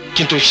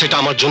 কিন্তু সেটা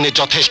আমার জন্য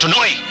যথেষ্ট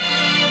নয়।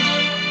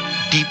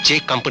 দীপ যে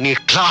কোম্পানির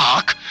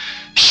ক্লার্ক,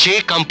 সে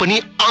কোম্পানি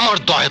আমার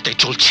দয়াতে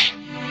চলছে।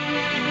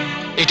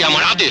 এটা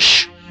আমার আদেশ।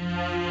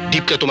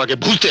 দীপকে তোমাকে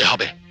ভুলতে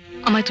হবে।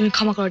 আমায় তুমি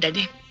ক্ষমা করো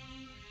ড্যাডি,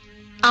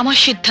 আমার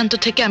সিদ্ধান্ত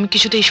থেকে আমি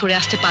কিছুতেই সরে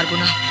আসতে পারবো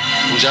না।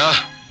 পূজা,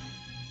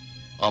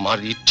 আমার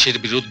ইচ্ছের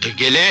বিরুদ্ধে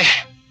গেলে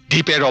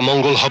দীপের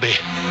অমঙ্গল হবে।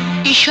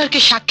 ঈশ্বরকে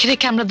সাক্ষী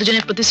রেখে আমরা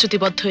দুজনে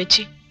প্রতিশ্রুতিবদ্ধ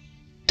হয়েছি।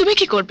 তুমি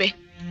কি করবে?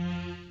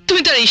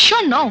 তুমি তো আর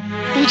ঈশ্বর নও।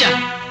 পূজা,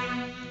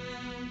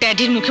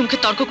 ড্যাডির মুখে মুখে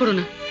তর্ক করো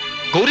না।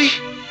 গৌরী,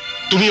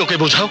 তুমি ওকে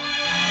বোঝাও।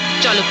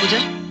 চলো পূজা।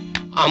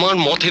 আমার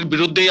মতের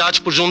বিরুদ্ধে আজ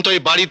পর্যন্ত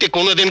এই বাড়িতে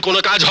কোনোদিন কোনো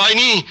কাজ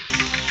হয়নি।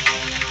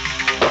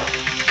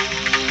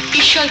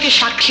 ঈশ্বরকে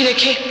সাক্ষী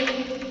রেখে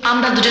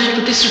আমরা দুজনে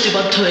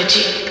প্রতিশ্রুতিবদ্ধ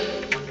হয়েছি।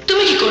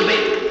 তুমি কি করবে?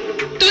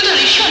 তুমি তো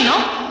ঈশ্বর নও।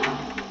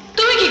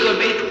 তুমি কি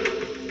করবে?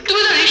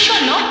 তুমি তো ঈশ্বর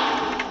নও।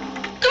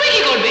 তুমি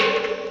কি করবে?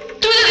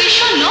 তুমি তো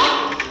ঈশ্বর নও।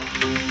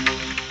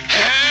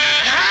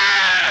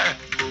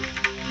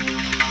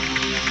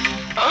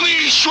 আমি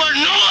ঈশ্বর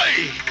নই।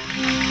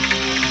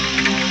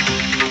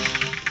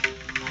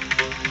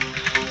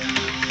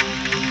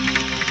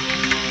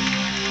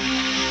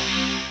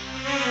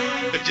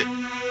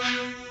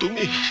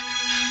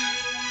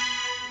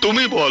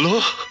 তুমি বলো,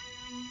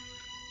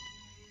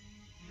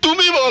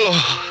 তুমি বলো,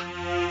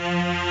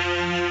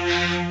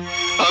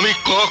 আমি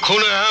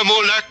কখনো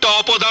এমন একটা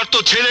অপদার্থ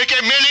ছেলেকে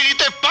মেনে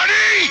নিতে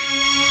পারি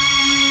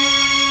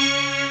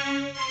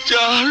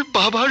যার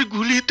বাবার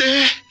গুলিতে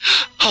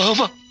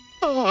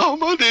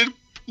আমাদের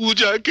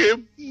পূজাকে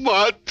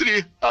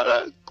মাতৃহারা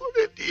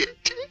করে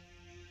দিয়েছে,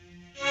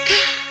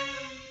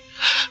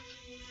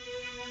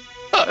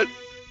 আর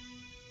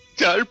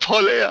যার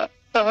ফলে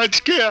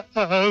আজকে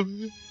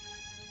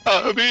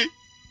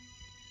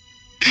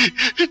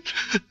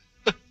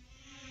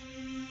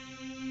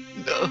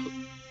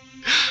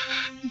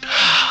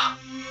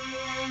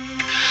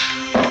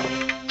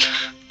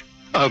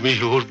আমি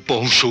ওর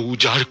বংশ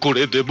উজাড়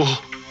করে দেব।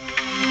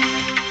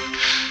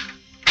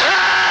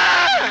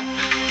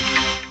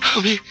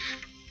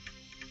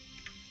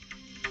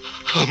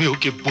 আমি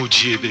ওকে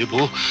বুঝিয়ে দেব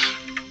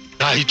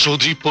রায়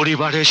চৌধুরী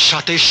পরিবারের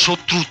সাথে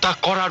শত্রুতা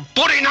করার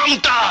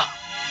পরিণামটা।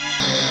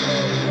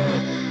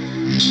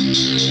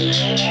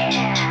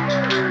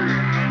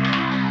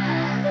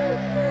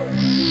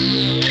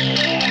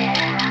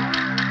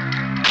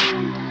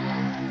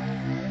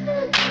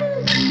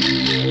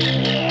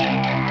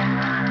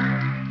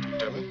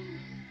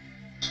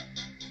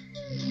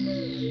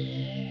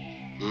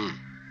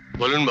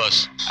 বলুন বস,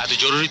 এত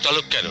জরুরি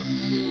তলব কেন?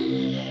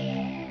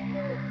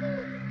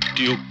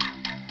 টিউব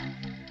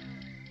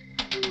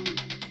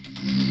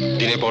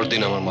দিনের পর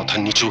দিন আমার মাথা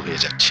নিচু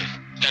হয়ে যাচ্ছে।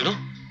 কেন?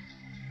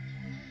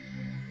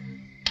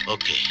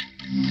 ওকে,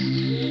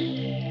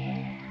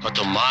 কত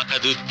মা কা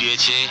দুধ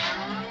দিয়েছে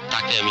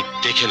তাকে আমি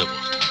দেখে নেব,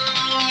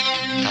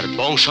 তার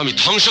বংশ আমি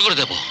ধ্বংস করে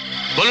দেব।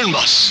 বলুন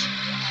বস।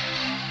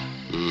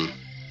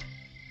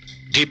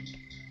 দীপ,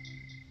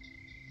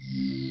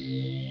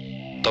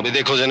 তবে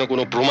দেখো যেন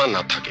কোনো প্রমাণ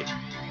না থাকে।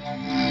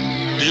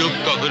 দীপ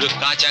কখনো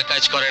কাঁচা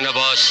কাজ করে না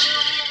বস।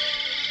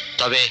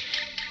 তবে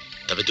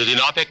তবে দুদিন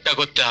অপেক্ষা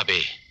করতে হবে।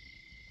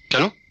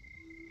 কেন?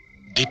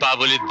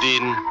 দীপাবলির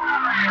দিন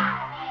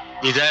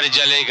ইধার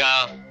জ্বলেগা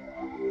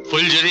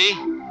ফুলঝুরি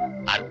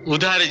আর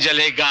উধার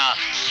জ্বলেগা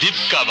দীপ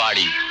কা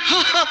বাড়ি।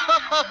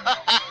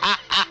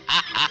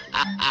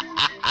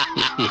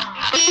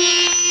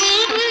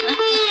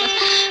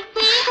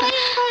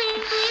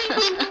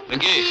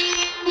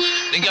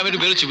 আমি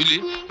একটু বেরোচ্ছি বুঝলি,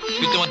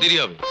 ফিরতে আমার দেরি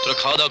হবে, তোরা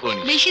খাওয়া দাওয়া করে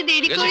নিস। বেশি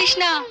দেরি করিস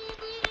না,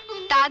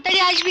 তাড়াতাড়ি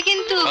আসবি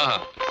কিন্তু।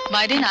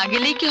 বাইরে না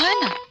গেলেই কি হয়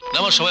না? না,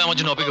 আমার সবাই আমার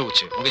জন্য অপেক্ষা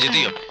করছে, ওকে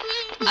যেতেই হবে।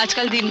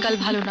 আজকাল দিনকাল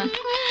ভালো না,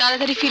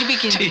 তাড়াতাড়ি ফিরবি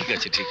কিন্তু। ঠিক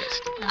আছে ঠিক আছে।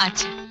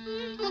 আচ্ছা।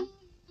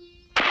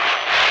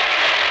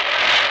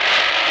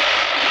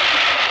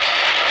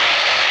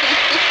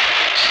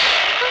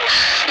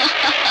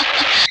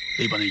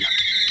 এই বানিয়ে যা,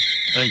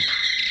 এই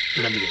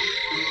এখান থেকে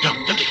যাও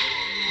জলদি।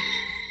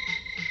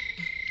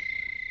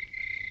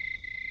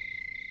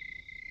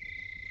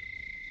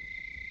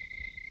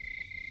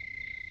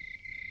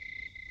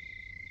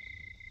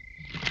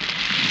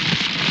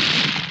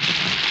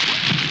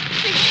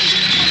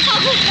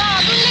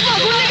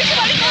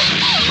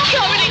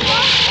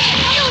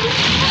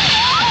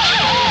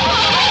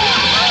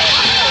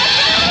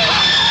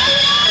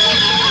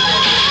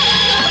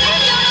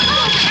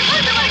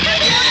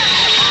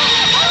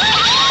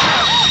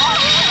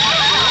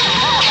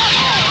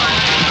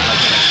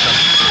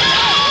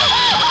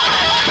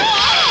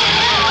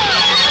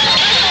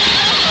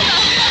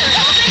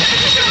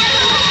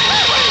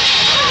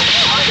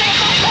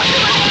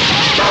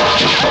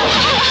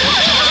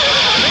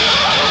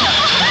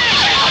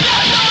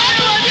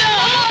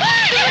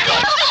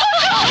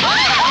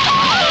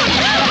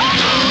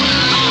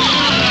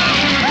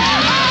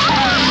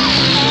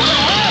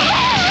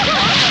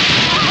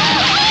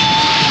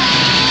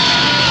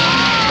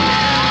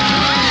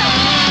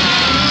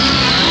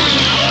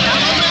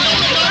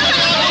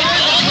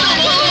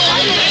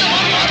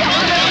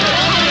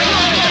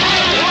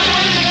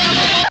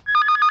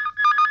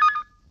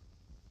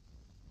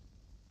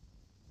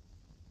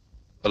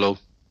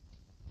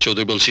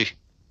 চৌধুরী বলছি,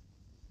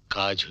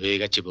 কাজ হয়ে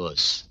গেছে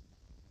বস।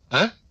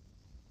 হ্যাঁ,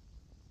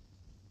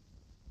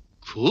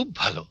 খুব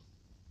ভালো।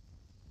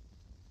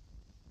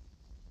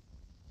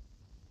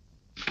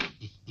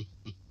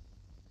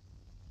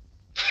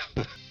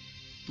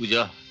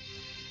 পূজা,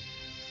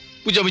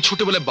 পূজা, আমি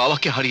ছোটবেলায়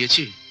বাবাকে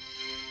হারিয়েছি।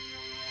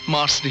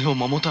 মার স্নেহ,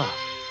 মমতা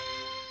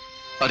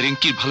আর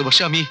রিঙ্কির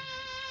ভালোবাসা আমি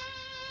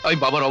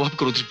বাবার অভাব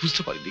কোনোদিন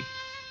বুঝতে পারিনি।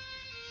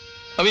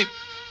 আমি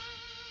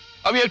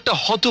আমি একটা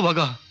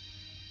হতভাগা,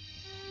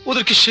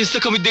 ওদেরকে শেষ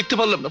দেখা আমি দেখতে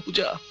পারলাম না।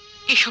 পূজা,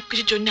 এই সব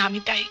কিছুর জন্য আমি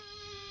দায়ী,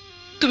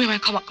 তুমি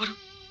আমায় ক্ষমা করো।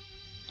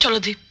 চলো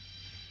দীপ,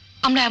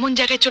 আমরা এমন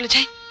জায়গায় চলে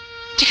যাই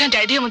যেখানে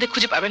ডাইরি আমাদের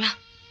খুঁজে পাবে না।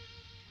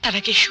 তার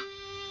আগে এসো,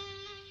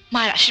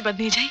 মায়ের আশীর্বাদ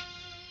নিয়ে যাই।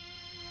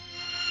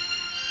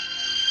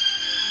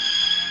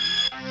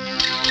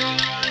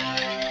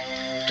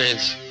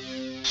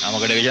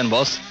 আমাকে ডেকেছেন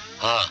বস?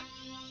 হ্যাঁ,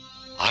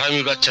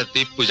 আরামি বাচ্চা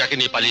দীপ পূজাকে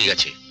নিয়ে পালিয়ে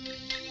গেছে।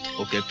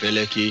 ওকে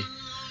পেলে কি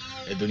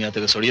এই দুনিয়া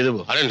থেকে সরিয়ে দেবো?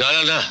 আরে না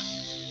না না,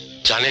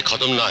 জানে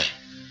খতম নয়।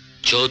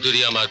 চৌধুরী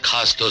আমার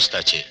খাস দোস্ত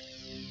আছে।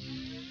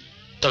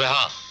 তবে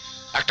হ্যাঁ,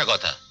 একটা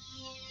কথা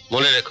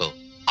মনে রেখো,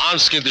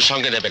 আর্মস কিন্তু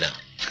সঙ্গে নেবে না।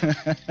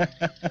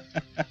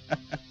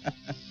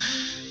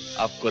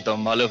 आपको तो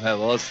मालूम है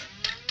बॉस,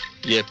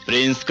 ये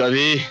प्रिंस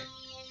कभी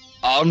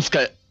आर्म्स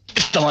का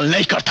इस्तेमाल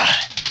नहीं करता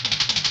है।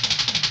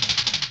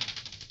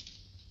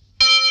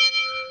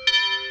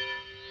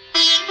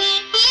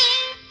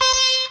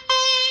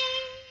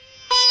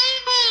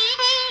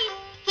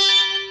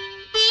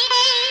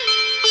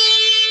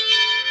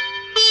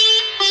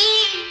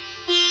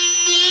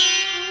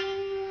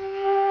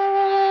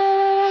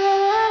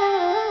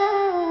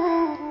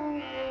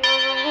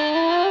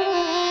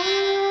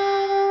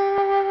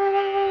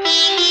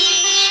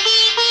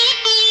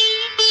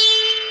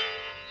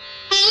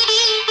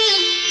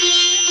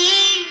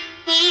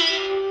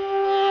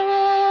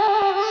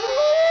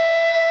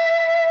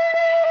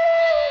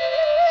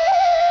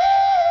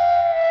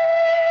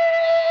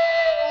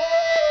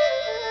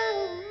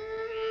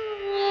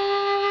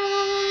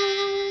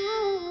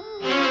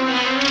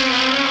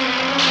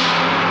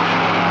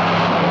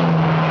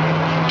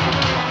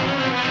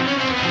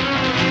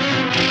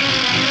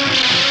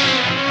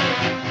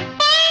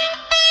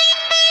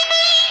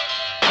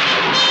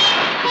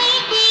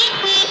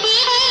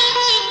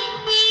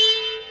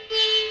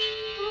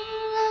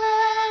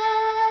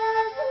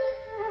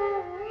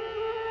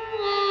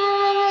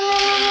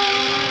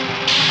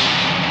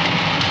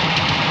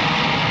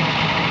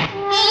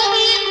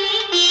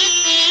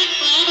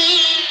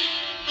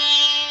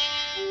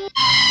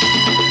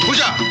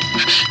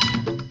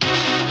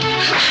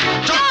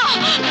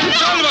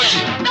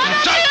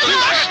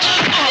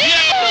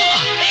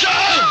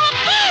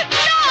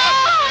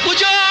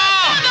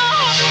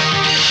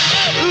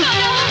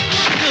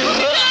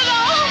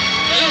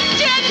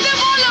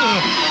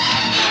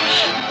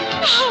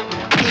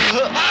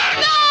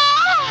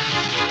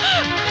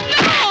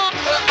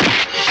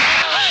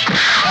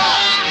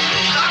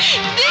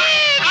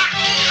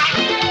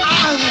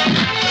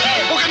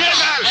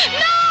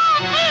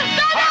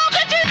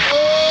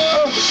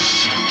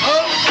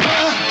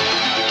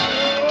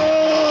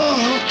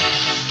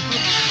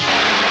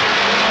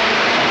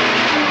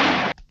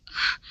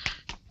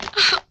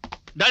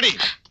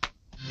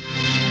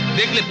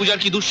 দেখলে পূজার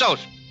কি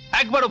দুঃসাহস,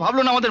 একবারও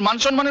ভাবলো না আমাদের মান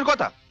সম্মানের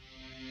কথা।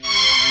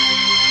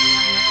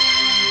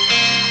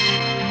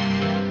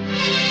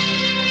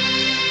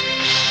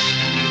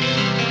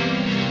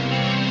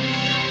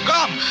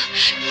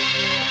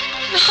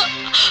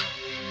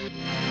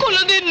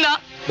 কোনোদিন না।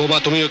 বোমা,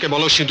 তুমি ওকে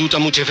বলো সিঁদুরটা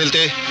মুছে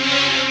ফেলতে,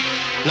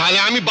 নাহলে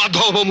আমি বাধ্য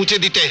হব মুছে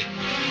দিতে।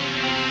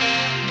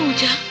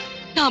 পূজা,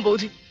 না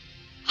বৌদি,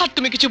 আর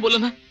তুমি কিছু বলো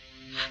না।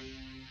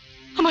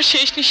 আমার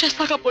শেষ নিঃশ্বাস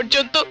থাকা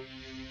পর্যন্ত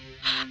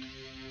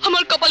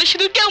আমার কপালে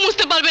সিঁদুর কেউ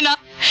মুছতে পারবে না,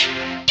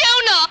 কেউ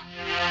না।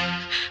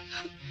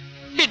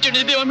 এর জন্য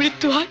যদি আমার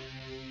মৃত্যু হয়,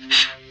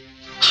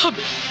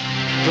 হবে।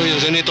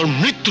 প্রয়োজনে তোর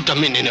মৃত্যুটা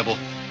মেনে নেব,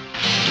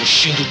 তোর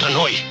সিঁদুরটা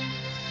নয়।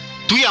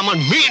 তুই আমার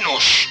মেয়ে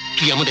নস,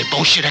 তুই আমাদের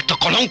বংশের একটা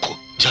কলঙ্ক,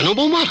 জানো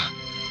বৌমা।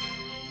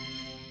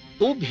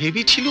 ও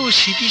ভেবেছিল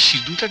সিঁথি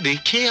সিঁদুরটা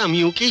দেখে আমি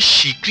ওকে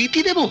স্বীকৃতি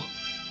দেব।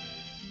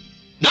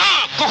 না,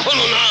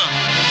 কখনো না।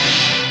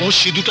 ও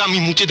সিঁদুরটা আমি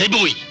মুছে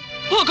দেবই।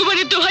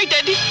 ভগবানের দোহাই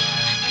ড্যাডি,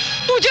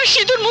 পূজার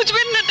সিঁদুর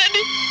মুছবেন না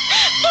ড্যাডি,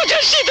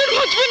 পূজার সিঁদুর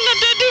মুছবেন না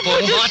ড্যাডি।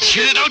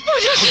 ছেড়ে দাও,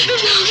 পূজার সিঁদুর,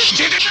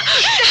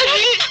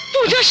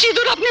 পূজার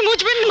সিঁদুর আপনি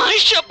মুছবেন,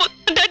 মায়ের শপথ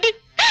ড্যাডি।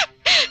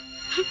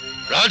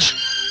 রাজ,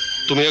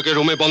 তুমি ওকে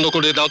রুমে বন্ধ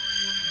করে দাও।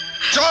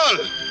 চল।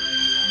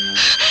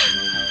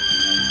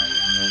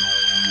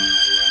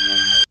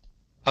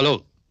 হ্যালো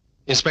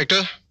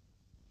ইন্সপেক্টর,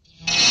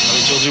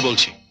 আমি চৌধুরী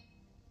বলছি।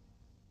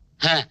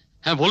 হ্যাঁ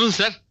হ্যাঁ বলুন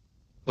স্যার।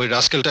 ওই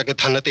রাস্কেলটাকে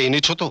থানাতে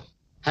এনেছো তো?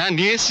 হ্যাঁ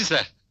নিয়ে এসছি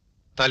স্যার।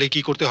 তাহলে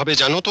কি করতে হবে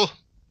জানো তো?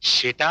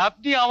 সেটা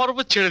আপনি আমার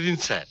উপর ছেড়ে দিন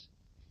স্যার।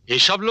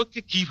 এসব লোককে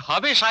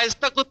কিভাবে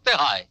শায়েস্তা করতে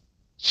হয়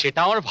সেটা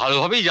আমার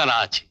ভালোভাবেই জানা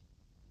আছে।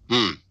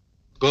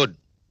 Good,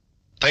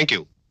 thank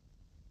you.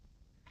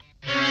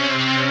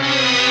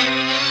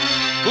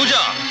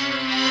 পূজা,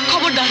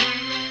 খবরদার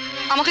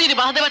আমাকে যদি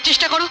বাধা দেওয়ার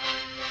চেষ্টা করো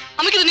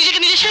আমি কিন্তু নিজেকে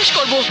নিজে শেষ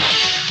করব।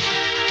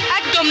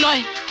 একদম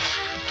নয়।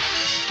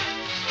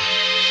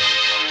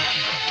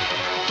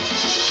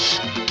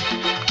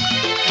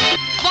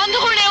 বন্ধ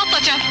করুন এই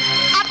অত্যাচার।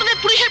 আপনাদের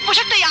পুলিশের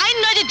পোশাকটাই আইন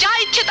নয় যে যা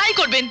ইচ্ছে তাই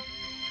করবেন।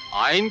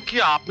 আইন কি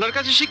আপনার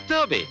কাছে শিখতে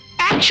হবে?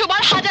 100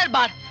 বার 1000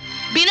 বার।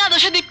 বিনা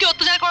দোষে দীপকে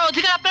অত্যাচার করার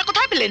অধিকার আপনারা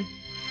কোথায় পেলেন?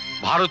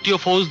 ভারতীয়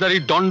ফৌজদারি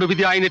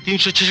দণ্ডবিধি আইনে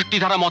 366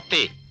 ধারা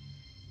মতে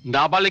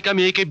নাবালিকা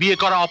মেয়েকে বিয়ে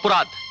করা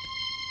অপরাধ।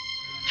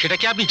 সেটা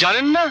কি আপনি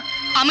জানেন না?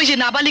 আমি যে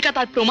নাবালিকা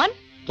তার প্রমাণ?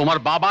 তোমার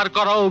বাবার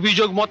করা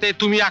অভিযোগ মতে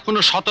তুমি এখনো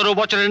 17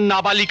 বছরের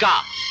নাবালিকা।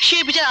 সে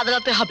বিচার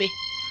আদালতে হবে।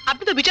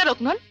 আপনি তো বিচারক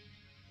নন।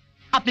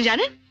 আপনি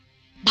জানেন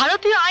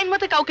ভারতীয় আইন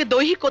মতে কাউকে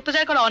দৈহিক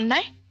অত্যাচার করা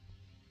অন্যায়।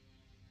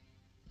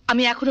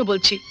 আমি এখনো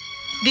বলছি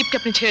দীপকে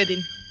আপনি ছেড়ে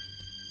দিন,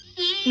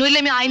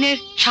 নইলে আমি আইনের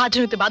সাহায্য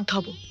নিতে বাধ্য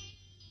হব।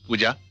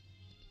 পূজা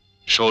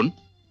শোন,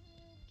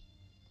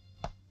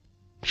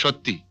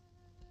 সত্যি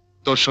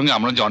তোর সঙ্গে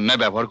আমরা যে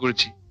অন্যায় ব্যবহার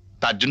করেছি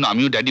তার জন্য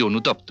আমিও ড্যাডি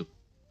অনুতপ্ত।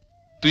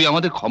 তুই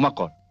আমাদের ক্ষমা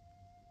কর।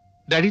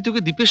 ড্যাডি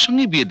তোকে দীপের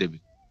সঙ্গে বিয়ে দেবে।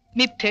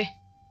 মিথ্যে,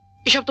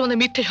 এসব তোমাদের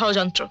মিথ্যে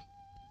ষড়যন্ত্র।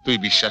 তুই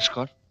বিশ্বাস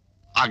কর,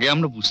 আগে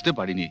আমরা বুঝতে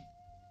পারিনি।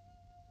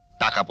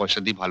 টাকা পয়সা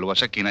দিয়ে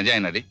ভালোবাসা কেনা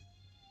যায় না রে।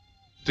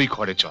 তুই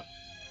ঘরে চল।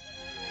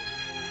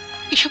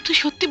 এসব তুই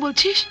সত্যি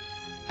বলছিস?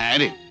 হ্যাঁ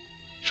রে,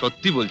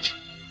 সত্যি বলছি।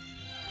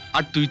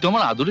 আর তুই তো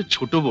আমার আদরের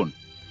ছোট বোন।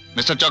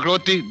 মিস্টার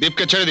চক্রবর্তী,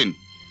 দীপকে ছেড়ে দিন।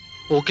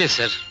 Okay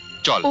sir.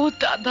 চল। ও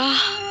দাদা।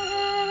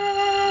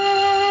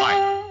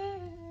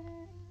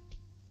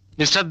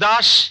 মিস্টার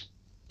দাস,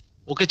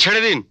 ওকে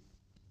ছেড়ে দিন।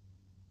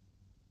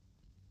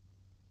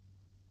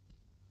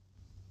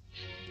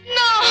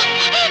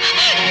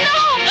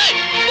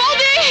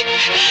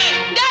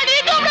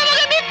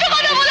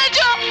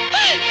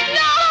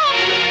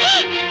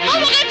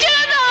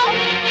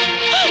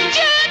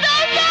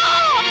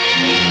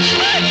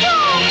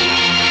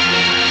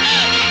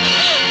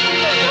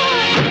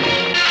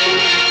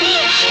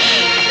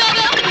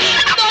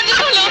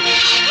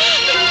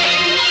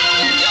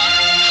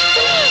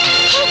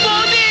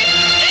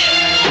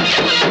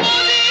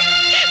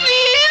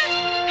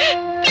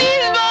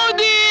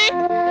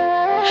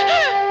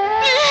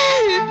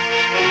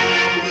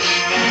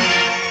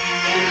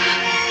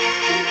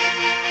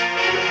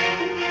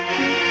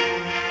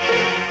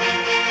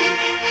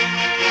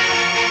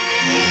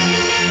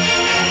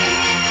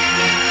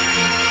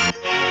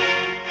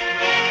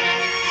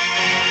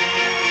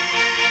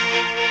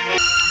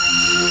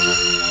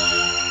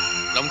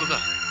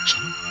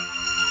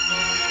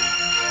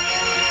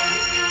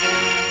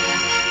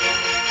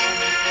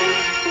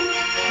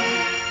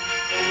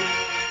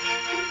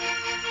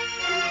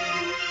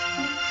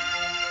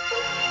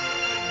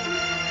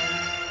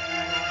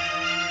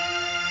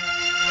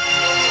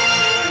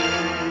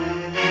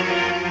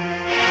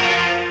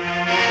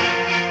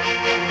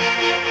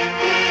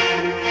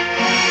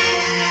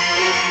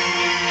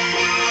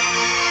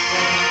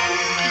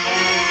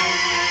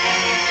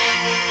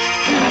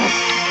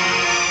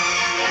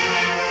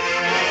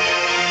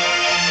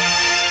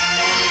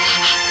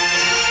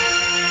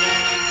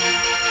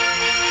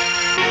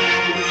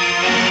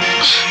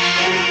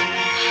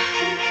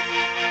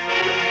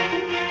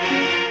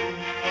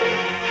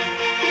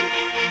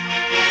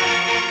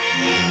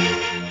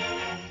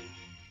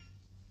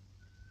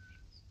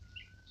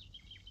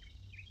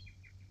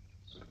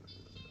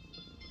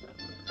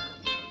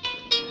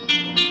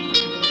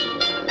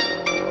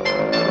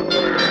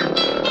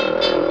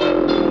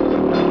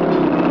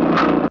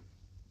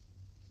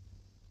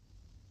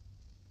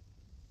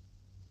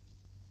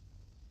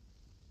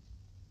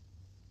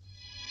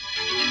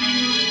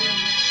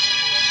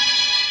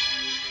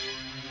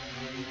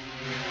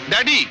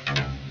 ড্যাডি,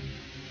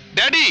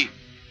 ড্যাডি,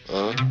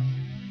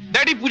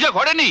 ড্যাডি, পূজা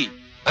ঘরে নেই।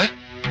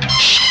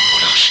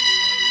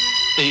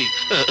 এই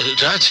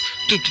রাজ,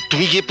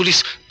 তুমি গিয়ে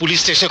পুলিশ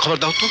স্টেশনে খবর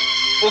দাও তো।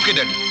 ওকে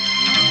ড্যাডি।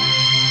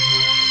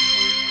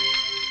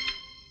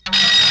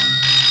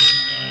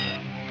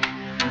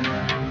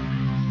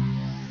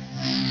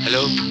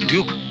 হ্যালো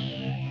ডিউক,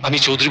 আমি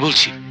চৌধুরী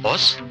বলছি।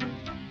 বস,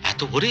 এত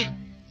ভোরে?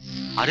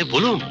 আরে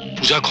বলুন।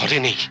 পূজা ঘরে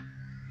নেই,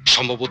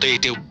 সম্ভবত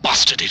এটাও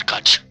বাস্টার্ডের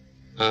কাজ।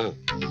 হ্যাঁ,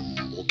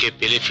 ওকে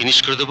পেলে ফিনিশ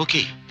করে দেবো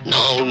কি? না,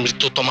 ওর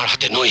মৃত্যু তোমার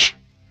হাতে নয়।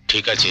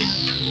 ঠিক আছে,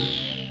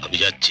 আমি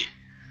যাচ্ছি।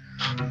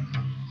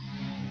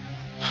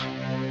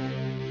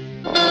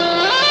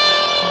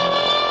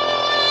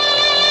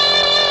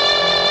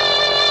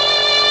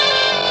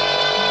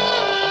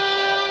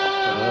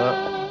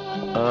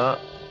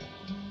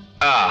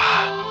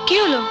 কি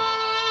হলো?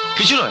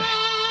 কিছু নয়,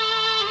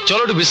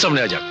 চলো একটু বিশ্রাম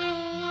নেওয়া যাক।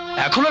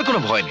 এখন আর কোনো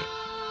ভয় নেই।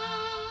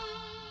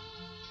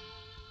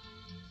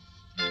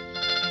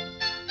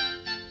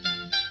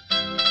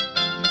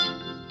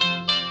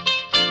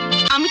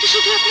 আমি তো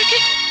শুধু আপনাকে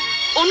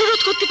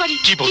অনুরোধ করতে পারি,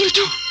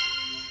 কিন্তু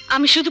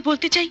আমি শুধু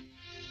বলতে চাই,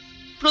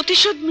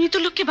 প্রতিশোধ মৃত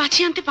লোককে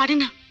বাঁচিয়ে আনতে পারে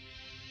না।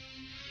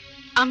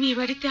 আমি এ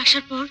বাড়িতে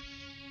আসার পর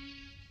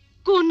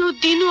কোনো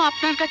দিনও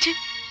আপনার কাছে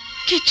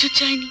কিচ্ছু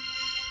চাইনি,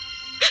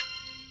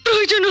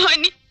 প্রয়োজন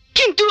হয়নি,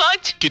 কিন্তু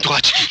আজ কি?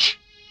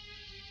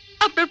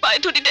 আপনার পায়ে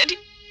ধরি ড্যাডি,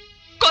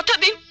 কথা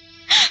দিন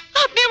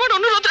আপনি আমার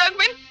অনুরোধ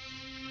রাখবেন।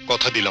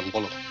 কথা দিলাম,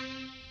 বলো।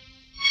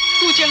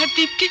 পূজা আর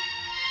দীপকে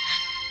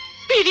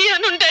ফিরিয়ে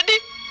আনুন ড্যাডি,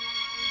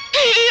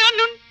 ফিরিয়ে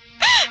আনুন,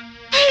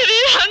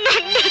 ফিরিয়ে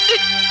আনুন ড্যাডি,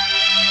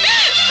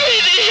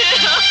 ফিরিয়ে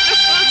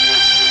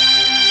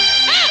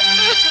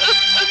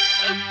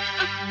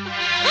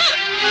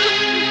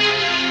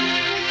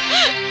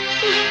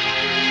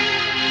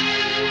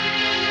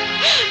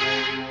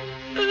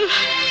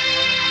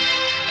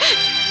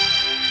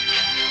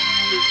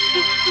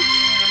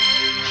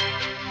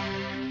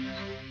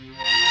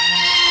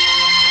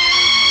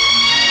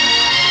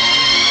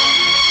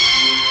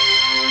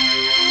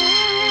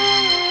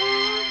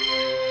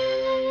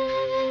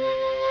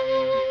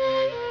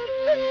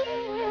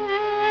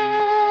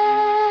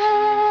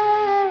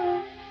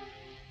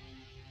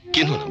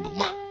কেন না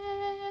বৌমা,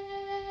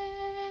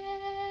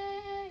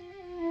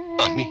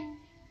 আমি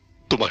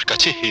তোমার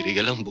কাছে হেরে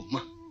গেলাম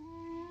বৌমা।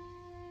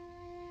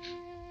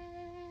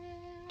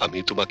 আমি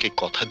তোমাকে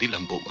কথা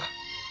দিলাম বৌমা,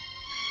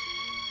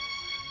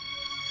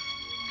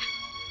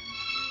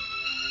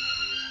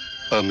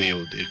 আমি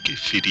ওদেরকে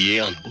ফিরিয়ে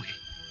আনবই।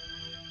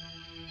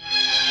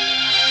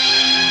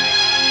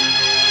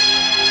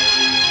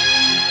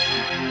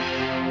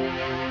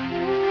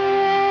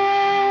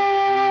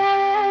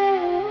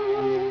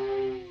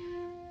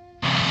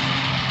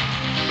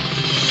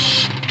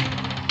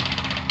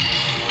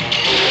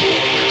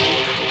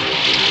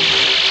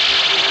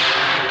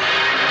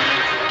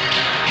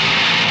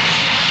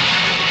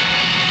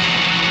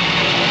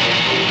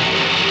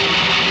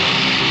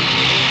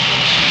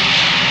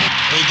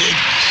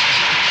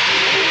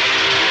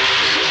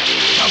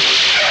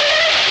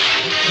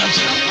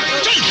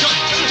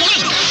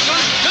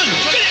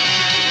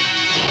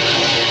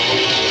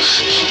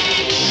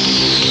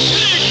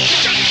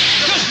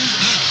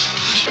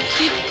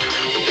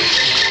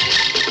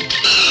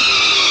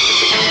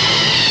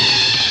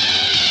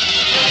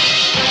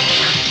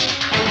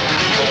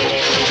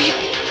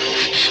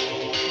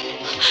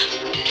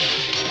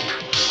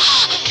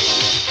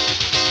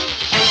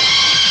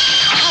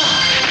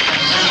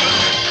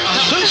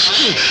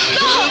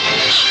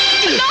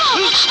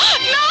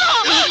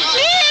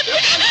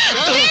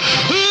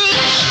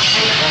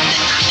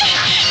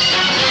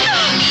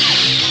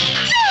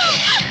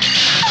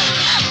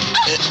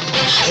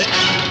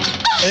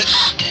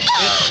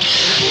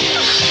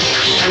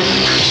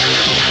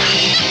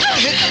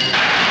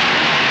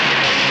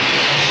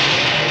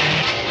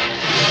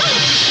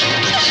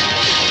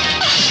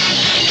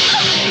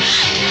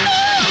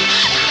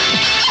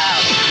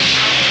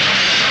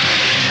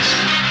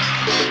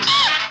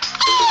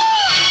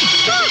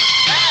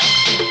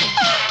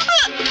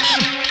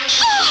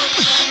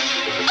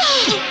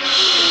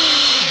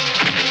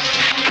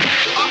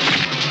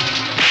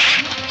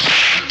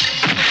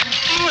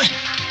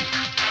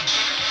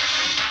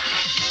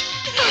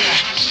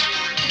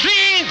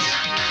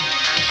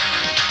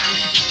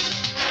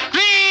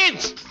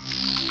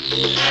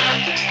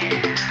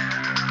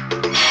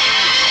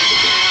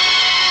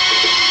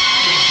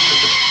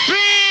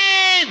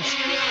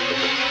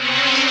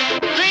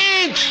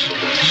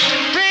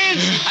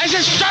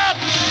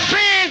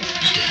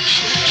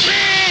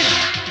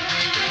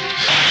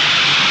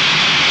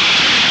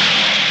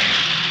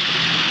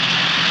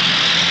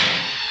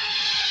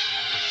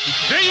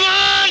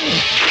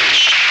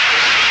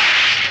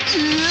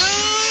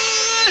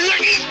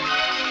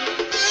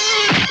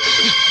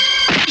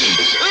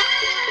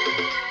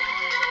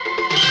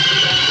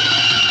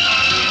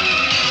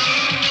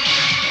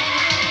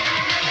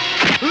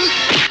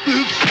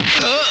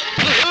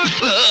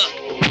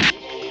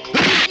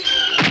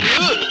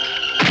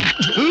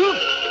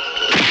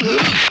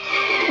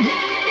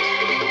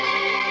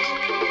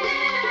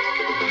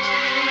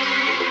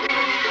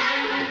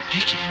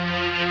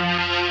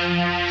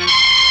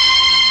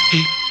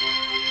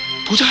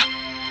 পূজা,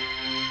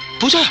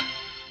 পূজা,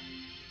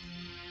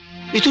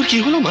 এ তোর কি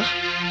হলো মা?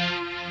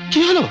 কি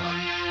হলো?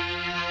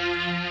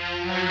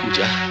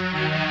 পূজা,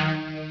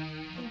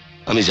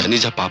 আমি জানি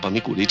যা পাপ আমি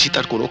করেছি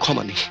তার কোনো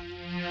ক্ষমা নেই,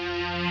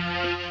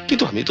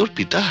 কিন্তু আমি তোর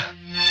পিতা,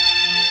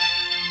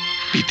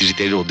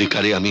 পিতৃদের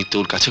অধিকারে আমি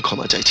তোর কাছে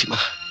ক্ষমা চাইছি মা।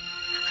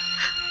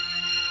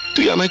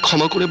 তুই আমায়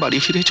ক্ষমা করে বাড়ি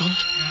ফিরে চল,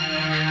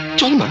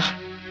 চল মা।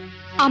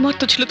 আমার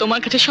তো ছিল তোমার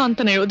কাছে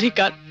সন্তানের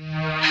অধিকার,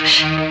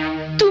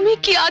 তুমি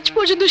কি আজ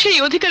পর্যন্ত সেই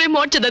অধিকারের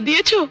মর্যাদা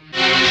দিয়েছো?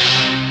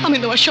 আমি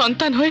তোমার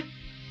সন্তান হয়ে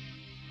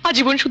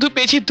আজীবন শুধু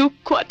পেয়েছি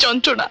দুঃখ আর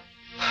যন্ত্রণা।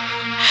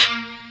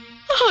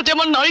 আজ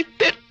আমার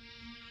নারীত্বের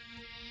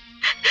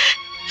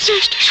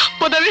শ্রেষ্ঠ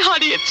সম্পদ আমি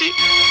হারিয়েছি।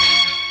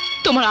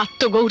 তোমার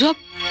আত্মগৌরব,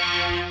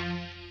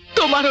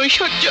 তোমার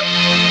ঐশ্বর্য,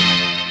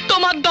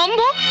 তোমার দম্ভ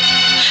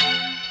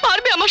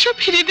পারবে আমার সব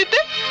ফিরিয়ে দিতে?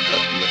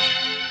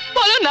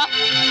 বলো না,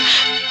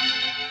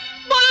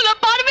 বলো না,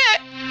 পারবে?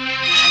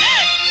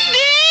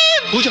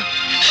 পূজা,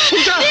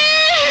 পূজা,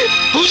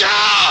 পূজা!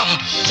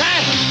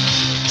 স্যার,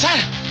 স্যার,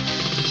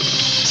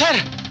 স্যার,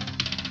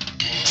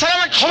 স্যার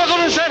আমাকে ক্ষমা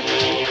করুন স্যার।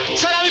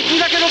 স্যার আমি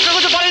পূজাকে রক্ষা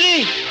করতে পারিনি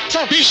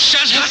স্যার।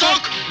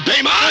 বিশ্বাসঘাতক,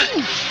 বেঈমান!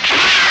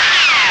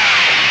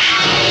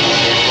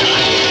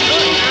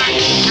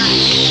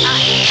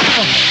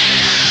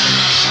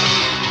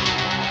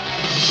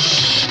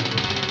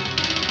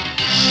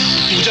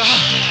 পূজা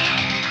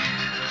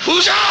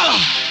পূজা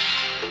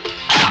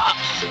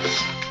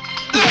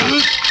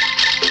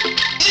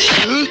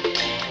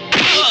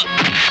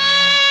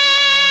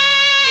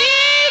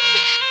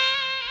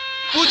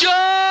পূজা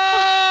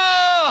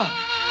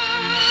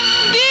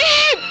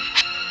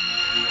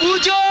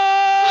পূজা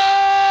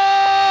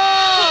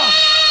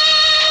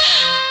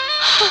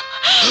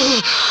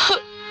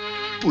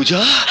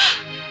পূজা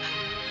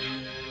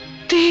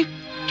দীপ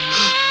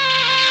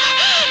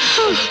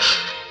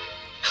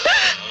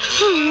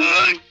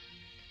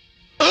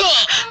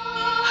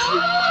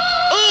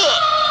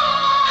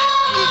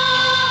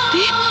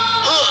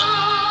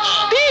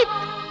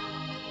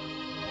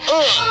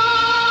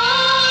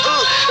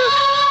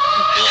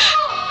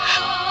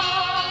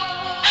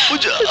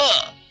পূজা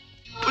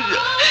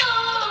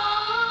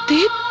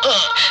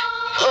পূজা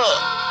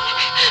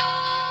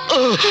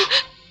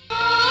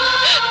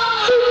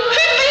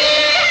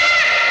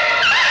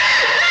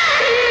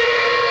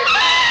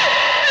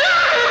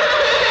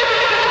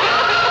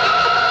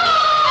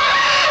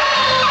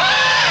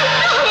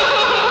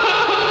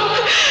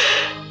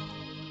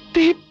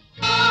দীপ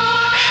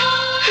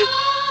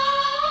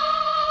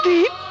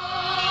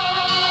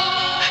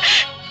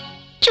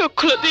চোখ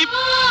খুলো দীপ,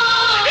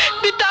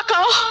 দীপ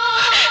তাকাও,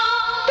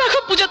 দেখো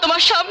পূজা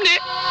তোমার সামনে।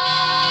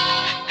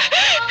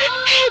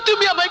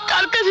 তুমি আমায়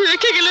কার কাছে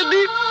রেখে গেলে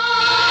দীপ?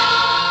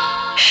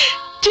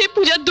 যে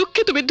পূজার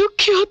দুঃখে তুমি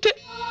দুঃখী হতে,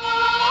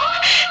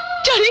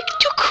 যার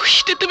একটু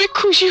খুশিতে তুমি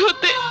খুশি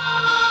হতে,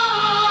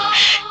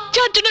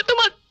 যার জন্য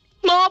তোমার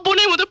মা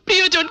বোনের মতো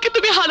প্রিয়জনকে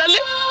তুমি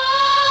হারালে,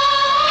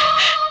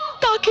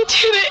 তাকে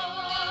ছেড়ে।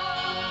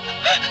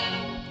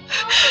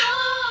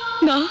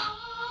 না,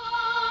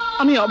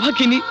 আমি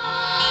অভাগিনী,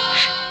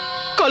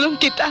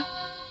 কলঙ্কিতা।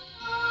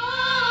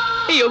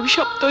 এই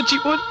অভিশপ্ত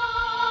জীবন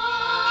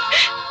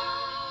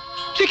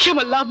রেখে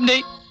আমার লাভ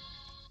নেই।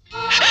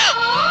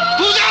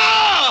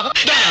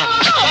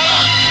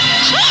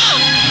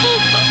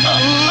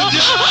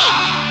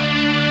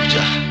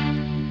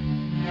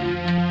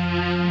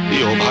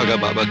 এই অভাগা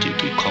বাবাকে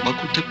তুই ক্ষমা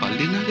করতে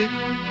পারলি না রে?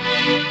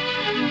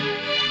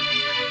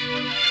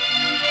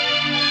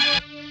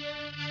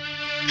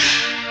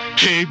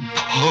 হে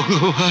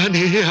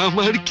ভগবানে,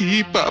 আমার কি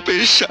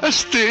পাপের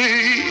শাস্তি!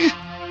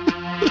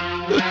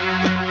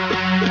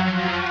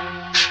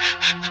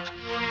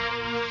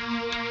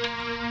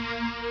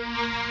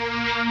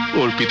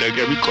 ওর পিতাকে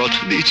আমি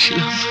কথা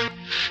দিয়েছিলাম,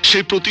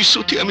 সেই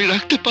প্রতিশ্রুতি আমি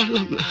রাখতে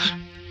পারলাম না।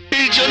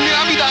 এই জন্য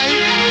আমি দায়ী,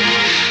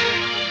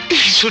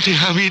 এই জন্য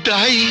আমি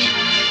দায়ী।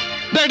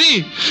 ড্যাডি,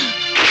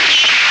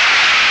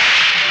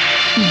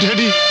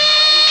 ড্যাডি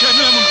কেন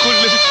এমন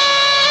করলে?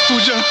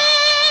 পূজা,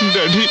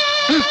 ড্যাডি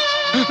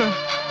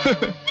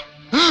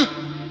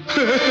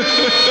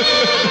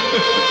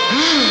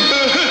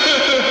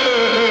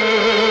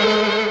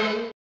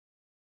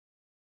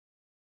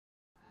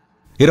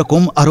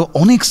এরকম আরো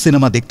অনেক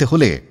সিনেমা দেখতে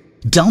হলে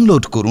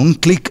ডাউনলোড করুন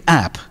ক্লিক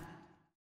অ্যাপ।